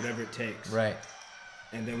 Right. Whatever it takes. Right.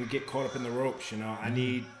 And then we get caught up in the ropes, you know. I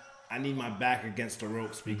need my back against the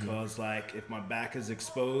ropes because like if my back is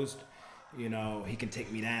exposed, you know, he can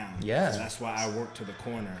take me down. Yeah. So that's why I work to the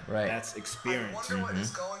corner. Right. That's experience. I wonder what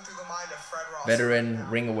is going through the mind of Fred Ross. Veteran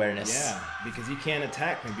ring awareness. Yeah, because he can't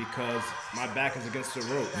attack me because my back is against the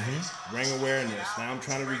rope. Ring awareness. Now I'm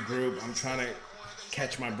trying to regroup. I'm trying to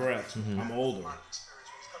catch my breath. I'm older.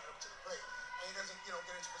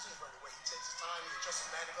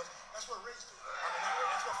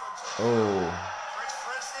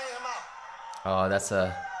 Oh, that's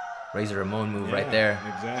a Razor Ramon move right there.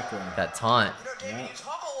 Exactly. That taunt. You know, David, you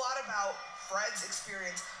talk a lot about Fred's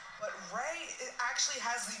experience, but Ray actually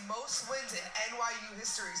has the most wins in NYU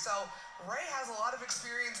history. So Ray has a lot of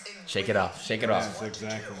experience in. Shake it off. Shake it off. Yes,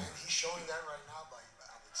 exactly. He's showing that right now by,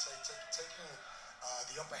 I would say, taking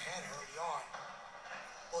the upper hand early on.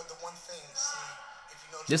 But the one thing, see, if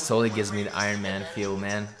you notice. This totally gives me the Iron Man feel,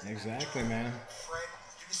 man. Exactly, man. Fred,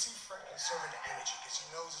 you can see Fred conserving the energy because he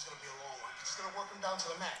knows it's going to be a long one. He's going to work him down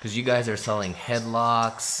Because you guys are selling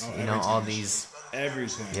headlocks, you know, all these.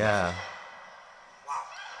 Everything. Yeah.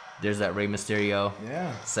 There's that Rey Mysterio.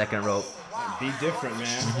 Yeah. Second rope. Be different,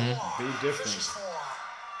 man. Be different.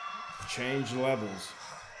 Change levels.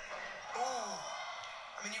 I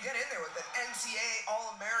mean, you get in there with an NCAA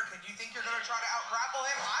All-American. You think you're going to try to out-grapple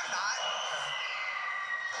him? I'm not.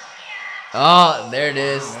 Oh, there it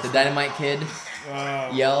is. The Dynamite Kid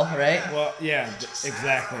yell, right? Well, yeah,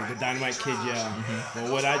 exactly. The Dynamite Kid yell. But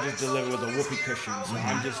what I just delivered was a whoopee cushion. So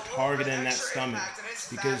I'm just targeting that stomach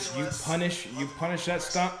because you punish that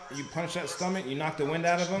stomach. You knock the wind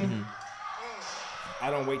out of him.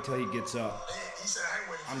 I don't wait till he gets up.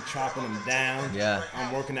 I'm chopping him down. Yeah.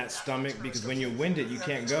 I'm working that stomach because when you're winded, you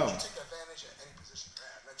can't go.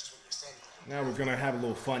 Now we're gonna have a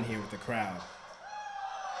little fun here with the crowd.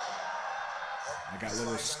 I got a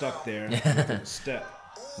little stuck there. Step.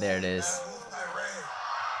 There it is.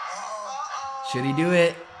 Should he do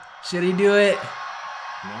it? Should he do it?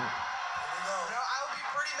 No.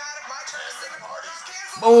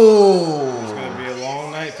 Oh! It's gonna be a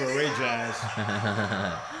long night for Ray Jazz.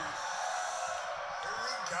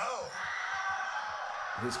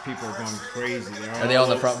 His people are going crazy. Are they on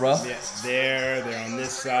the front row? Yeah, they're on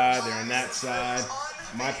this side, they're on that side.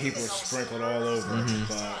 My people are sprinkled all over,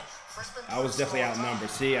 but I was definitely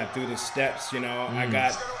outnumbered. See, I threw the steps, you know. I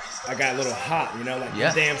got a little hot, you know, like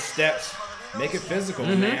the damn steps. Make it physical,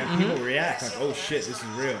 man. People react like, oh shit, this is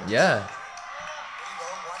real. Yeah. Watch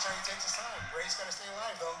how he takes his time. Ray's gonna stay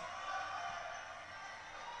alive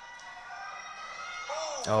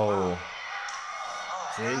though. Oh.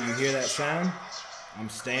 See, you hear that sound? I'm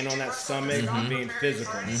staying on that stomach. I'm being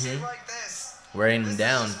physical. Wearing him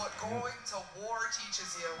down. Uh-oh,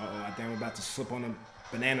 I think I'm about to slip on a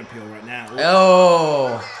banana peel right now. Ooh.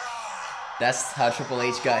 Oh. That's how Triple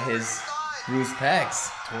H got his bruised pecs.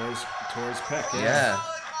 Towards pec, Yeah.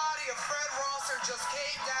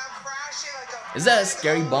 Is that a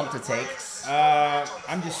scary bump to take?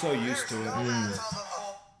 I'm just so used to it.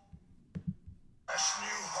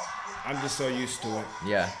 I'm just so used to it.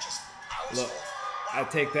 Yeah. Look, I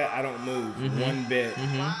take that, I don't move one bit.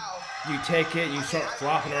 You take it, you start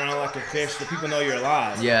flopping around like a fish so people know you're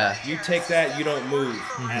alive. Yeah. You take that, you don't move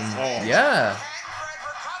at all. Yeah.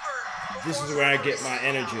 This is where I get my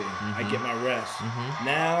energy. I get my rest.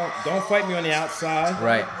 Now, don't fight me on the outside.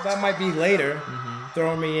 Right. That might be later.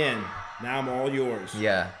 Throw me in. Now I'm all yours.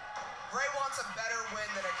 Yeah. Ray wants a better win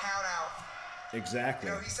than a count out.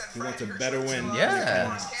 Exactly. He wants a better win.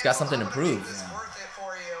 Yeah. He's got something to prove.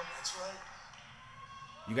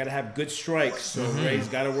 You got to have good strikes. So Ray's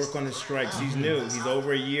got to work on his strikes. He's new. He's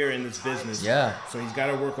over a year in this business. Yeah. So he's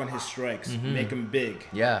got to work on his strikes. Make them big.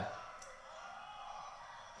 Yeah.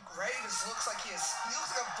 Ray just looks like he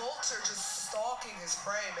looks like a vulture just stalking his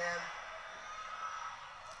prey, man.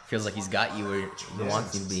 Feels like he's got you where he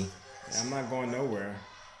wants you to be. Yeah, I'm not going nowhere.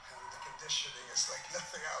 The conditioning is like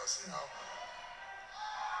nothing else, you know.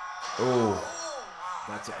 Oh.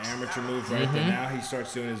 That's an amateur move right there. Now he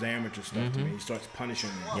starts doing his amateur stuff to me. He starts punishing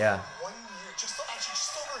me. Yeah. 1 year, just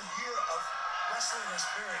over a year of wrestling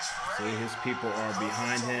experience. See, his people are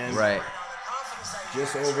behind him. Right.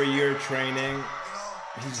 Just over a year training.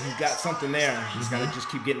 He's got something there. He's got to just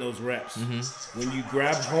keep getting those reps. When you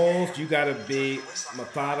grab holds, you got to be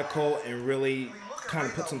methodical and really kind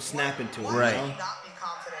of put some snap into it. Right. You know?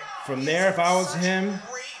 From there, if I was him,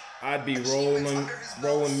 I'd be rolling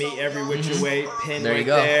meat every which way, pin There you right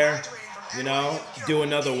go. there. You know, do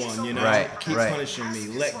another one. You know, Right, keep right. punishing me.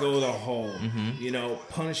 Let go of the hold. You know,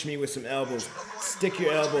 punish me with some elbows. Stick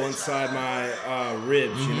your elbow inside my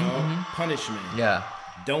ribs. You know, punish me. Yeah.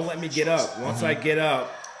 Don't let me get up. Once I get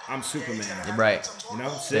up, I'm Superman. Right. You know,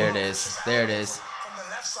 see? There it is. There it is. From the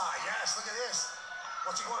left side, yes, look at this.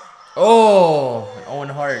 What's he going? Oh, Owen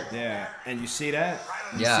Hart. Yeah, and you see that?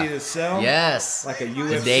 You Yeah. see the cell? Yes. Like a The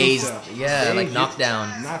UFC dazed. cell. Yeah, Dazed, like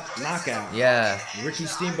knockdown. Knockout. Yeah. Ricky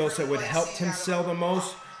Steamboat said what helped him sell the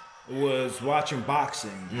most was watching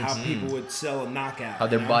boxing. How people would sell a knockout. How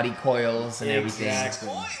their you know? body coils and everything.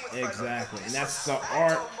 Exactly. And that's the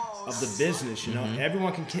art of the business, you know.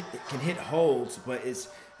 Everyone can hit holds, but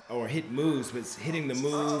or hit moves, but it's hitting the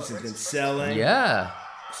moves and then selling. Yeah.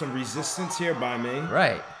 Some resistance here by me.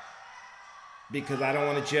 Right. Because I don't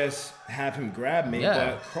want to just have him grab me,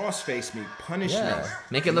 Yeah. but cross-face me, punish me. Yeah.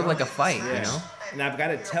 Make it look like a fight, you know? And I've got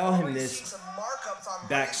to tell him this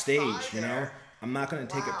backstage, you know. I'm not going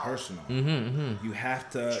to take it personal. You have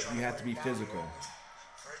to be physical.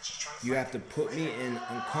 You have to put me in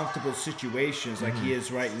uncomfortable situations like he is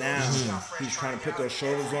right now. He's trying to put those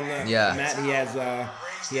shoulders on the mat. He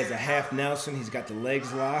has a half Nelson. He's got the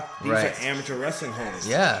legs locked. These are amateur wrestling holds.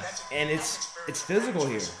 Yeah. And it's it's physical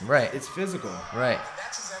here. Right. It's physical. Right. And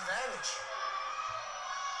that's his advantage.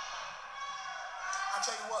 I'll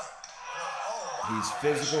tell you what. He's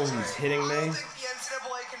physical. He's hitting I me. don't think the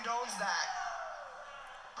NCAA condones that.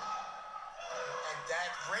 And that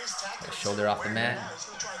race tactic. Shoulder off the mat. He's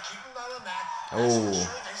gonna try to keep him on the mat.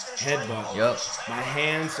 Oh. Headbutt. Yep. My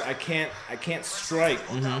hands, I can't strike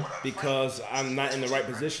because I'm not in the right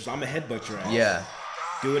position. So I'm a headbutt your ass. Yeah.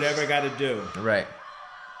 Do whatever I got to do. Right.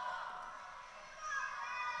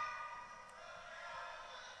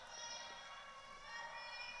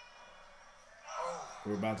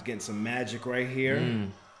 We're about to get some magic right here.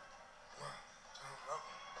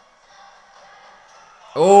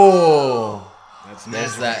 Oh. That's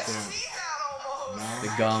There's magic that. right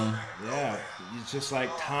there. The gum. Yeah, it's just like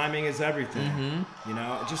timing is everything. You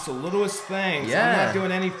know, just the littlest things. Yeah. I'm not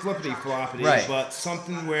doing any flippity floppity, Right. but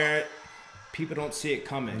something where people don't see it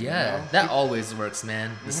coming. Yeah. you know? That always works,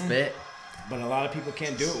 man. The spit. But a lot of people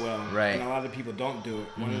can't do it well. Right. And a lot of people don't do it.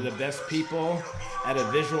 One of the best people at a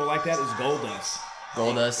visual like that is Goldust.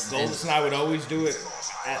 Goldust. Goldust and I would always do it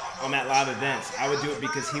at live events. I would do it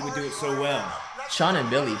because he would do it so well. Sean and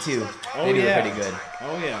Billy too. Oh, They do yeah. it pretty good.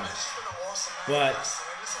 Oh, yeah. But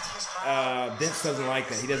Vince doesn't like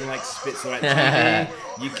that. He doesn't like spit. So at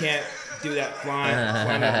TV, you can't do that flying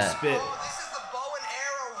out the spit.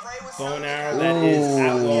 Bow and arrow, that is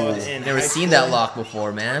outlawed in Never high seen school. that lock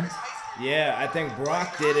before, man. Yeah, I think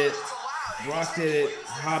Brock did it. Brock did it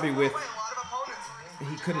hobby with.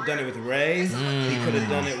 He could have done it with Ray. He could have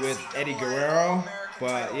done it with Eddie Guerrero.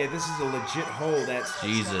 But yeah, this is a legit hold that's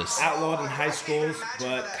Jesus. outlawed in high schools,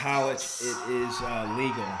 but college it is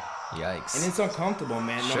legal. Yikes. And it's uncomfortable,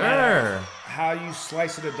 man. No Sure. matter how you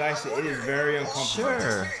slice it or dice it, it is very uncomfortable.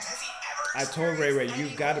 Sure. I told Ray,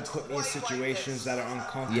 you've got to put me in situations that are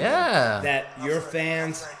uncomfortable. Yeah. That your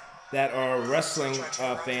fans that are wrestling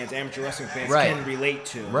fans, amateur wrestling fans, Right. can relate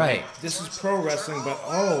to. Right. Like, this is pro wrestling, but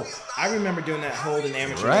I remember doing that hold in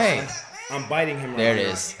amateur Right. wrestling. I'm biting him right There it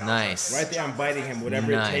now. is. Nice. Right there, I'm biting him,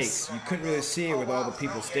 whatever Nice. it takes. You couldn't really see it with all the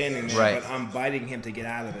people standing there, Right. but I'm biting him to get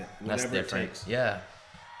out of it, That's whatever it different. takes. Yeah.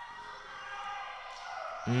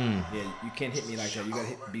 Yeah, you can't hit me like that. You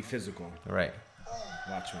gotta be physical. Right.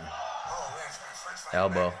 Watch me.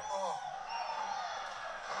 Elbow.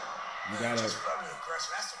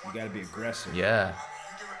 You gotta be aggressive. Yeah.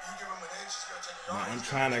 I'm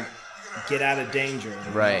trying to get out of danger. You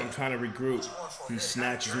know? Right. I'm trying to regroup. He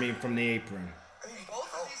snatches me from the apron.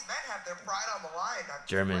 Both of these men have their pride on the line.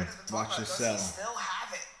 German. Watch yourself. Still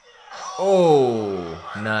have it. Oh,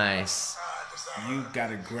 nice. You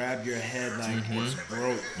gotta grab your head like it's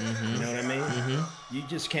broke. You know what I mean? You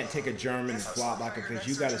just can't take a German and flop like a fish.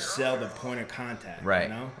 You gotta sell the point of contact. Right.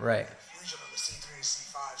 You know? Right. Fusion on the C3 and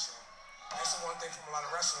C5, so that's the one thing from a lot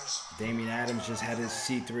of wrestlers. Damian Adams just had his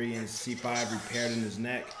C3 and C5 repaired in his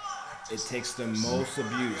neck. It takes the most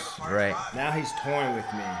abuse. Right. Now he's toying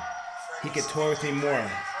with me. He could toy with me more.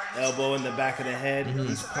 Elbow in the back of the head.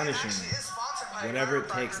 He's punishing me. Whatever it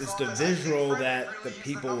takes. It's the visual that the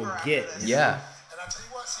people will get. Yeah. And I'll tell you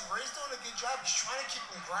what, see, Ray's doing a good job. He's trying to keep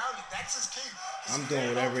him grounded. That's his key. I'm doing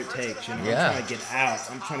whatever it takes. You know, Yeah. I'm trying to get out.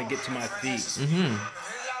 I'm trying to get to my feet. If they're down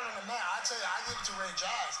on the mat, I tell you, I give it to Ray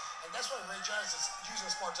Jazz. And that's why Ray Jazz is using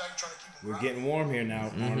a smart tactic trying to keep him We're grounded. getting warm here now,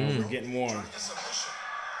 Arnold. We're getting warm. It's a mission.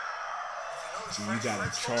 You gotta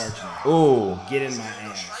charge me. Oh, Get in my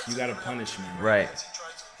ass. You gotta punish me. right.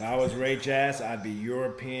 If I was Ray Jazz, I'd be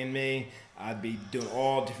European me. I'd be doing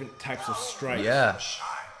all different types of strikes. Yeah.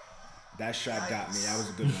 That shot got me. That was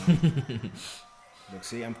a good one. Look,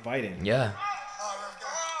 see, I'm fighting. Yeah.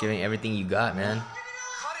 Giving everything you got, man.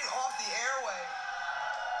 Cutting off the airway.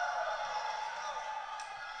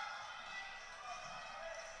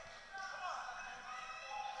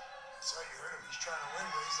 So you heard him. He's trying to win,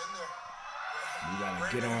 but he's in there. You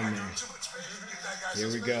gotta get on me. Here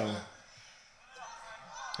we go.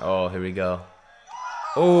 Oh, here we go.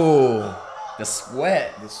 Oh, the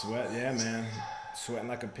sweat. The sweat, yeah, man. Sweating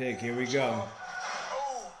like a pig. Here we go.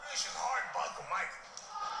 Oh, this is hard buckle,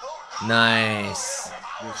 Mike. Nice.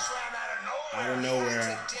 Out of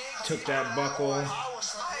nowhere, took that buckle,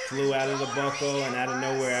 flew out of the buckle, and out of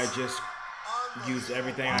nowhere, I just used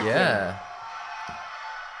everything I could. Yeah.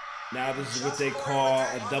 Now this is what they call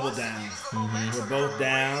a double down. We're both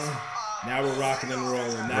down. Now we're rocking and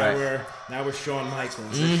rolling. Now we're Shawn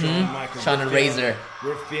Michaels. We're Shawn Michaels. Shawn We're and feeling Razor. it.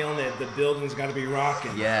 We're feeling it. The building's got to be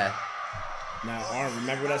rocking. Yeah. Now, Arnold,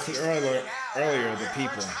 remember what I said earlier, the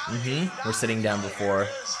people. We're sitting down before.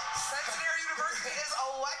 Centenary University is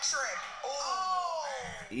electric. Oh.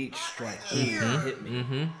 Each strike hit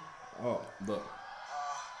me. Oh, look.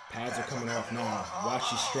 Pads are coming off now. Watch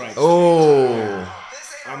these strikes. Oh.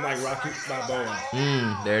 This I'm like Rocky Balboa.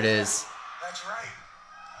 There it is. That's right.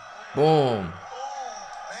 Boom. Man,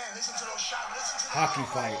 listen to those shots. Listen to Hockey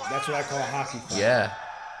fight. That's what I call a hockey fight. Yeah.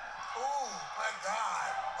 Oh, my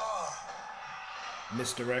God. Oh.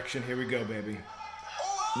 Misdirection. Here we go, baby.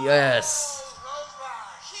 Yes.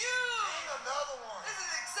 Huge. Another one. This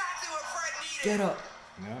is exactly what Fred needed. Get up.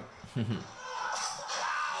 No. Wow.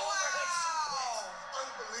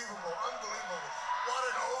 Unbelievable. Unbelievable. What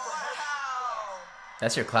an overhead. Wow.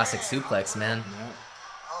 That's your classic suplex, man. No.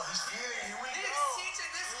 Oh, he's feeling it. Here we go. He's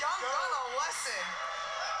teaching this young gun a lesson.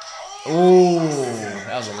 Ooh,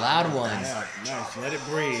 that was a loud one. Yeah, nice. Let it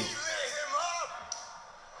breathe. Lit him up.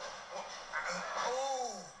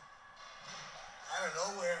 Oh. Out of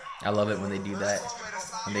nowhere. I love it when they do that.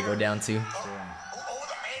 When they go down too. Yeah. Oh,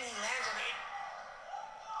 the man, he lands on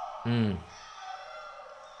it.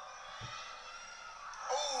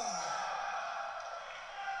 Oh.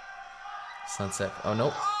 Sunset. Oh,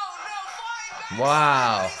 nope. Oh, no. Flying back.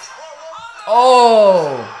 Wow.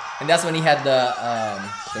 Oh! And that's when he had the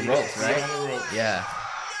ropes, Yeah, right? on the rope. Yeah.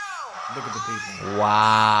 No. Look at the people.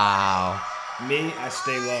 Wow. Me, I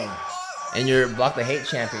stay low. And your Block the Hate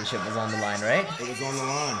championship was on the line, right? It was on the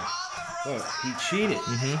line. Look, he cheated.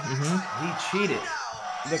 He cheated.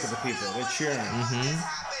 Look at the people. They're cheering.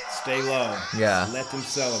 Stay low. Yeah. Let them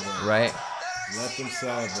celebrate. Right? Let them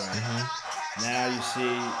celebrate. Now you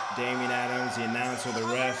see Damian Adams, the announcer, the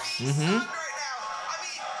refs,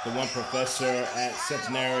 the one professor at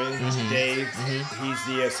Centenary, Dave. He's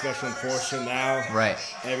the special enforcer now. Right.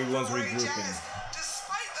 Everyone's regrouping.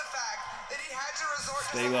 Despite the fact that he had to resort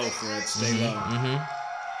Stay low, Fred. Stay low.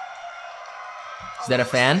 Is that a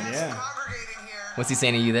fan? Yeah. congregating here. What's he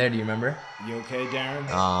saying to you there? Do you remember? You okay, Darren?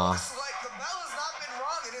 Aw. Looks like the bell has not been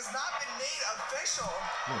rung. It has not been made official.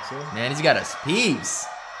 That's it. Man, he's got his peeps.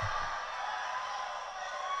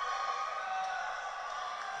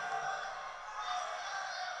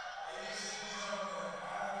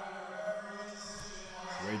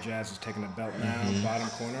 Ray Jazz is taking the belt now, bottom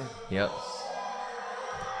corner. Yep.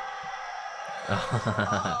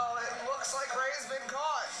 Oh, it looks like Ray's been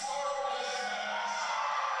caught.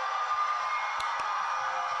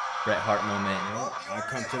 Bret Hart moment. I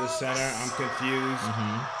come to the center. I'm confused.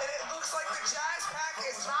 And it looks like the Jazz Pack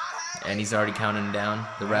is not happy. And he's already counting down,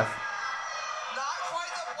 the ref. Not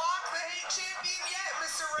quite the Block the Hate champion yet,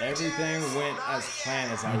 Mr. Ray Everything Jazz. went Not as yet.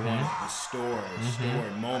 planned as I wanted. Restored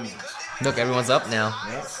moments. Look, everyone's up now.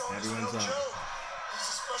 Yep, everyone's up. He's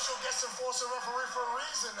a special guest enforcer referee for a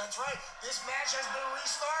reason. That's right. This match has been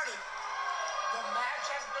restarted. The match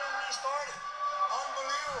has been restarted.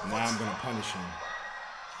 Unbelievable. Now I'm gonna punish him.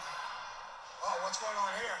 Oh, what's going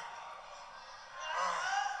on here?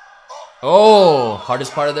 Oh,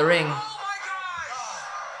 hardest part of the ring. Oh my God!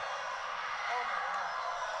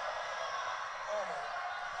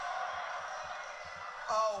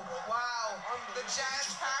 Oh wow! The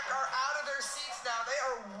Jazz Pack are out of their seats now. They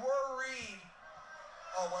are worried.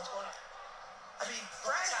 Oh, what's going on? I mean,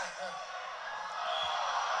 Fred.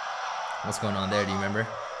 What's going on there? Do you remember? It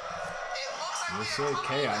looks like This we are is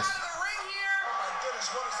coming chaos. out of the ring here. Oh my goodness!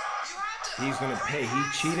 What is it? You have to. He's gonna pay. He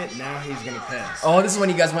cheated. Now he's gonna pay. Oh, this is when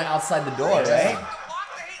you guys went outside the door, right? Block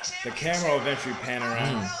the Hate The championship. camera will eventually pan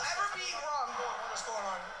around. Will ever be wrong. What's going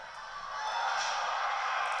on?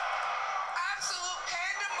 Absolute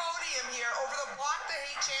pandemonium here over the Block the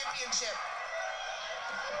Hate championship.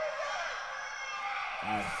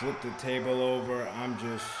 I flipped the table over. I'm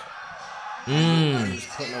just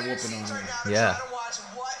putting a whooping on him. Yeah. Trying to watch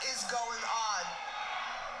what is going on.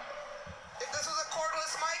 If this was a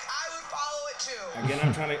cordless mic, I would follow it too. Again,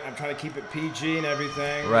 I'm trying to keep it PG and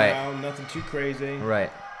everything. Right. You know, nothing too crazy.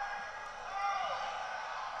 Right.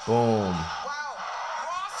 Boom. Wow.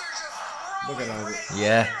 Rosser just Look throwing at all Ray this.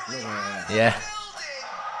 Yeah. literally Look at that. Yeah.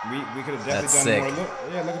 building. We could have That's definitely done sick.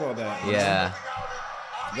 more. Look at all that. Yeah.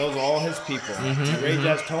 Those are all his people. Ray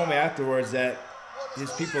Jazz told me afterwards that his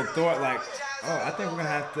people thought like, oh, I think we're gonna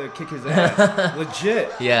have to kick his ass. Legit.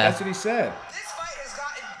 Yeah. That's what he said. This fight has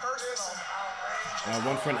gotten personal.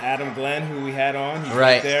 One friend, Adam Glenn, who we had on, he's right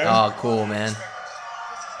Right. there. Oh, cool, man.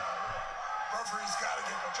 Referees gotta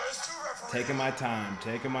get the there's two referees. Taking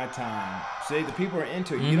my time. See, the people are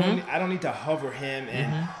into it. You don't. I don't need to hover him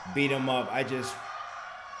and beat him up. I just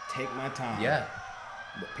take my time. Yeah.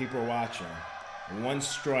 But people are watching. One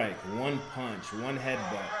strike, one punch, one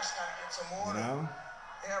headbutt. Refs gotta get some You order. know?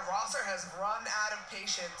 Yeah, Rosser has run out of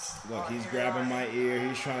patience. Look, he's Here grabbing we are. my ear.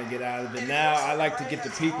 He's trying to get out of it. Now I like to get the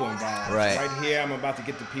people involved. Right. Right here, I'm about to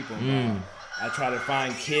get the people involved. I try to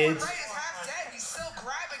find kids Ray is half dead. He's still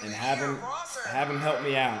grabbing and the have ear them of Rosser. help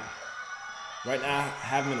me out. Right now, I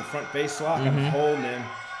have him in the front face lock. I'm holding him.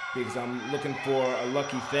 because I'm looking for a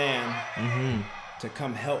lucky fan to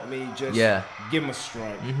come help me just give him a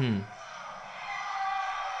strike.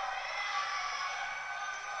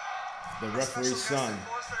 The referee's son.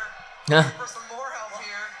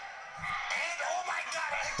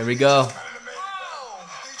 Here we go.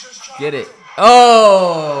 Get it.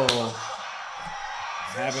 Oh!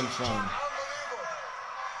 Having fun.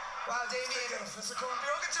 Wow, Damien, you're looking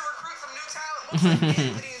to recruit some new talent. Looks like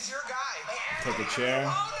Anthony is your guy. Take a chair.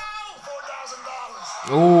 Oh,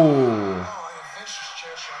 no! $4,000. Ooh.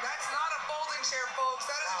 That's not a folding chair, folks.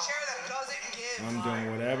 That is a chair that doesn't give. I'm doing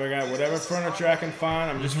whatever furniture I can find.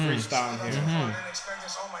 I'm just freestyling here. I didn't expect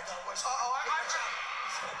this. Oh, my God. What's...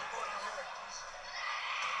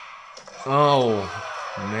 Oh,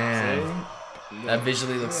 man. That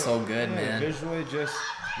visually looks so good, man. Visually, just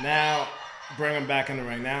now, bring him back in the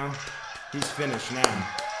ring. Now, he's finished now.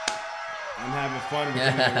 I'm having fun with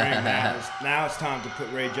him in the ring now. It's time to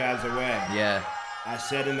put Ray Jazz away. Yeah. I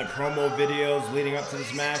said in the promo videos leading up to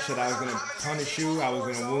this match that I was going to punish you, I was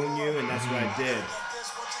going to wound you, and that's what I did.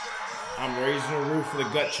 I'm raising the roof for the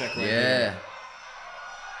gut check right here.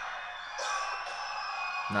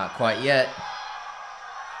 Not quite yet.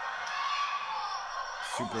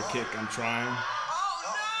 Super kick, I'm trying.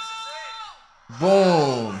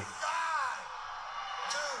 Boom.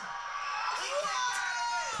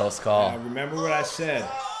 Close call. Remember what I said.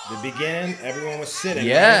 The beginning, everyone was sitting.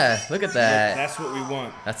 Yeah, right? Look at that. That's what we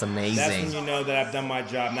want. That's amazing. That's when you know that I've done my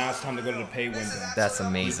job. Now it's time to go to the pay window. That's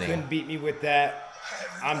amazing. You couldn't beat me with that.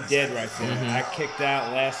 I'm dead right there. I kicked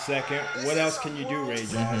out last second. What else can you do, Ray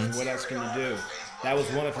Jazz? What else can you do? That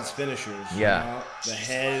was one of his finishers. Yeah. You know? The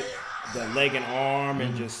head, the leg and arm,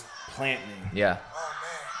 and just plant me. Yeah.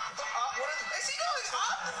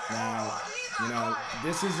 Now, you know,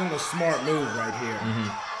 this isn't a smart move right here.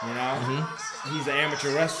 You know? He's an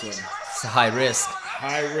amateur wrestler. It's a high risk.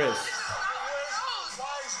 High risk.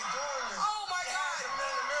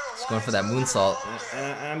 He's going for that moonsault.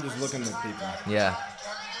 And I'm just looking at people. Yeah.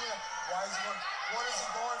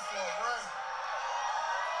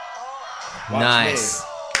 Nice.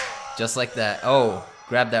 Just like that. Oh,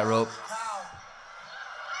 grab that rope.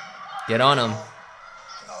 Get on him.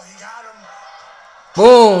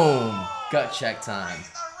 Boom! Gut check time.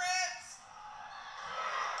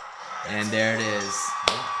 And there it is.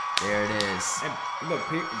 There it is. And look,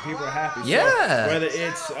 people are happy. Yeah. So whether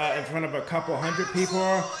it's in front of a couple hundred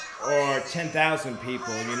people or 10,000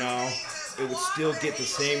 people, you know, it would still get the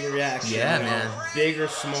same reaction. Yeah, you know, man. Big or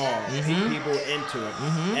small, people into it.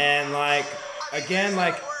 And like, again,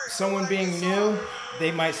 like someone being new,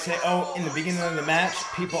 they might say, oh, in the beginning of the match,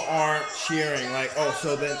 people aren't cheering. Like, oh,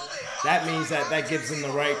 so then that means that gives them the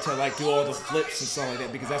right to like do all the flips and stuff like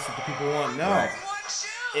that because that's what the people want. No. Right.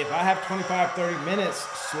 If I have 25, 30 minutes,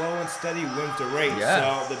 slow and steady wins the race.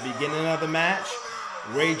 Yeah. So the beginning of the match,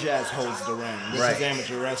 Ray Jazz holds the ring. This is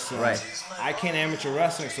amateur wrestling. Right. I can't amateur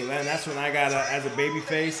wrestling, so then that's when I gotta, as a baby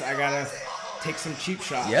face, I gotta take some cheap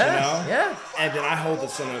shots, you know? Yeah. And then I hold the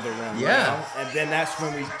center of the ring. Yeah. You know? And then that's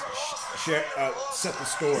when we set the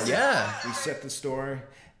story. Yeah. We set the story.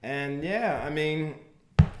 And yeah, I mean,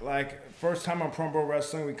 like, first time on Pro Bowl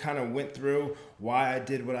Wrestling, we kind of went through why I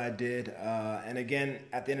did what I did. And again,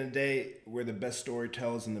 at the end of the day, we're the best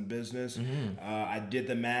storytellers in the business. I did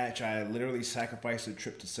the match. I literally sacrificed a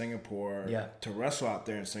trip to Singapore to wrestle out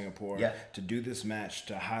there in Singapore to do this match,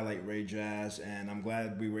 to highlight Ray Jazz. And I'm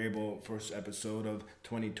glad we were able, first episode of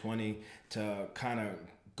 2020, to kind of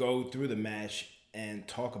go through the match and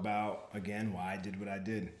talk about, again, why I did what I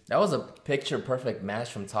did. That was a picture-perfect match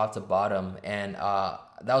from top to bottom, and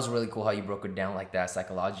that was really cool how you broke it down like that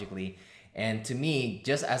psychologically. And to me,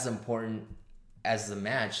 just as important as the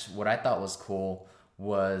match, what I thought was cool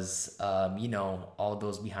was, all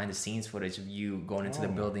those behind-the-scenes footage of you going into the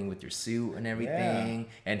building with your suit and everything,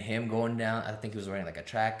 and him going down. I think he was wearing like a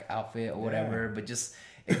track outfit or whatever, but it just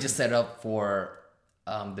set up for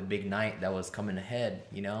the big night that was coming ahead,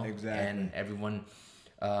 you know? Exactly. And everyone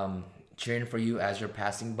cheering for you as you're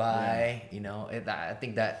passing by, I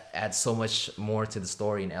think that adds so much more to the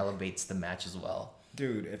story and elevates the match as well.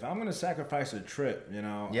 Dude, if I'm going to sacrifice a trip,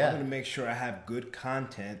 I'm going to make sure I have good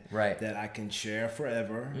content that I can share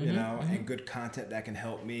forever, and good content that can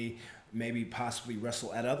help me maybe possibly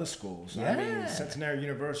wrestle at other schools. I mean, Centenary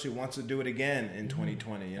University wants to do it again in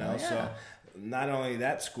 2020, so not only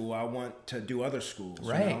that school, I want to do other schools.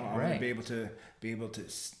 I want to be able to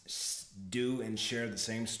do and share the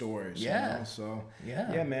same stories. So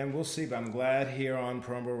man, we'll see. But I'm glad here on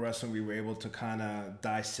Pro Bowl Wrestling we were able to kind of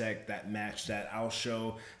dissect that match that I'll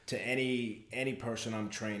show to any person I'm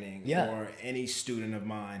training or any student of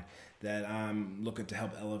mine that I'm looking to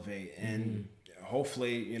help elevate and.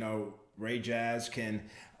 hopefully, Ray Jazz can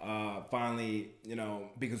finally,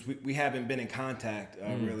 because we haven't been in contact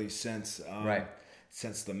really since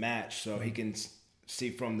the match, so he can see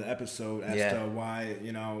from the episode as to why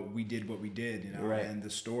we did what we did, and the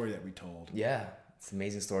story that we told. Yeah, it's an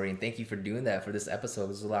amazing story, and thank you for doing that for this episode. It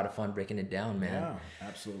was a lot of fun breaking it down, man. Yeah,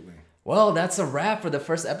 absolutely. Well, that's a wrap for the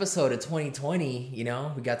first episode of 2020.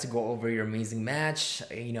 We got to go over your amazing match,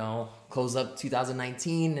 close up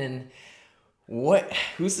 2019, and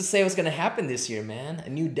who's to say what's going to happen this year, man? A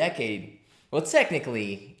new decade. Well,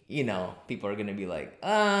 technically, people are going to be like,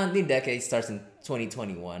 new decade starts in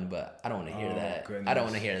 2021, but I don't want to hear that. Goodness. I don't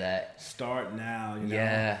want to hear that. Start now,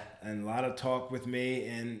 Yeah. And a lot of talk with me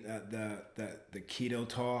and the keto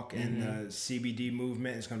talk and the CBD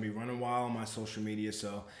movement is going to be running wild on my social media,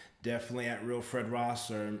 so definitely at Real Fred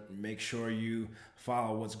Ross, or make sure you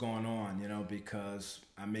follow what's going on, because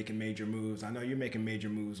I'm making major moves. I know you're making major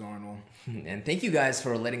moves, Arnold. And thank you guys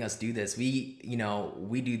for letting us do this. We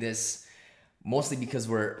do this mostly because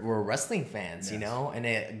we're wrestling fans, and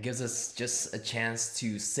it gives us just a chance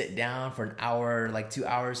to sit down for an hour, like 2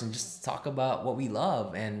 hours, and just talk about what we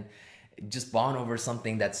love and just bond over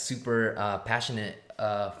something that's super passionate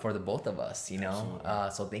for the both of us,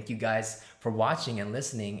 so thank you guys for watching and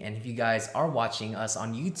listening. And if you guys are watching us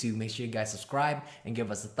on YouTube, make sure you guys subscribe and give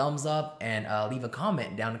us a thumbs up, and leave a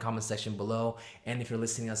comment down in the comment section below. And if you're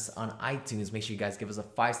listening to us on iTunes, make sure you guys give us a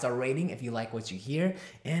 5-star rating if you like what you hear,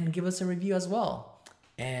 and give us a review as well.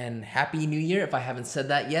 And Happy New Year if I haven't said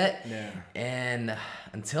that yet. Yeah. And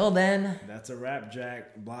until then, that's a wrap,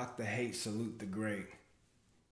 Jack. Block the hate, salute the great.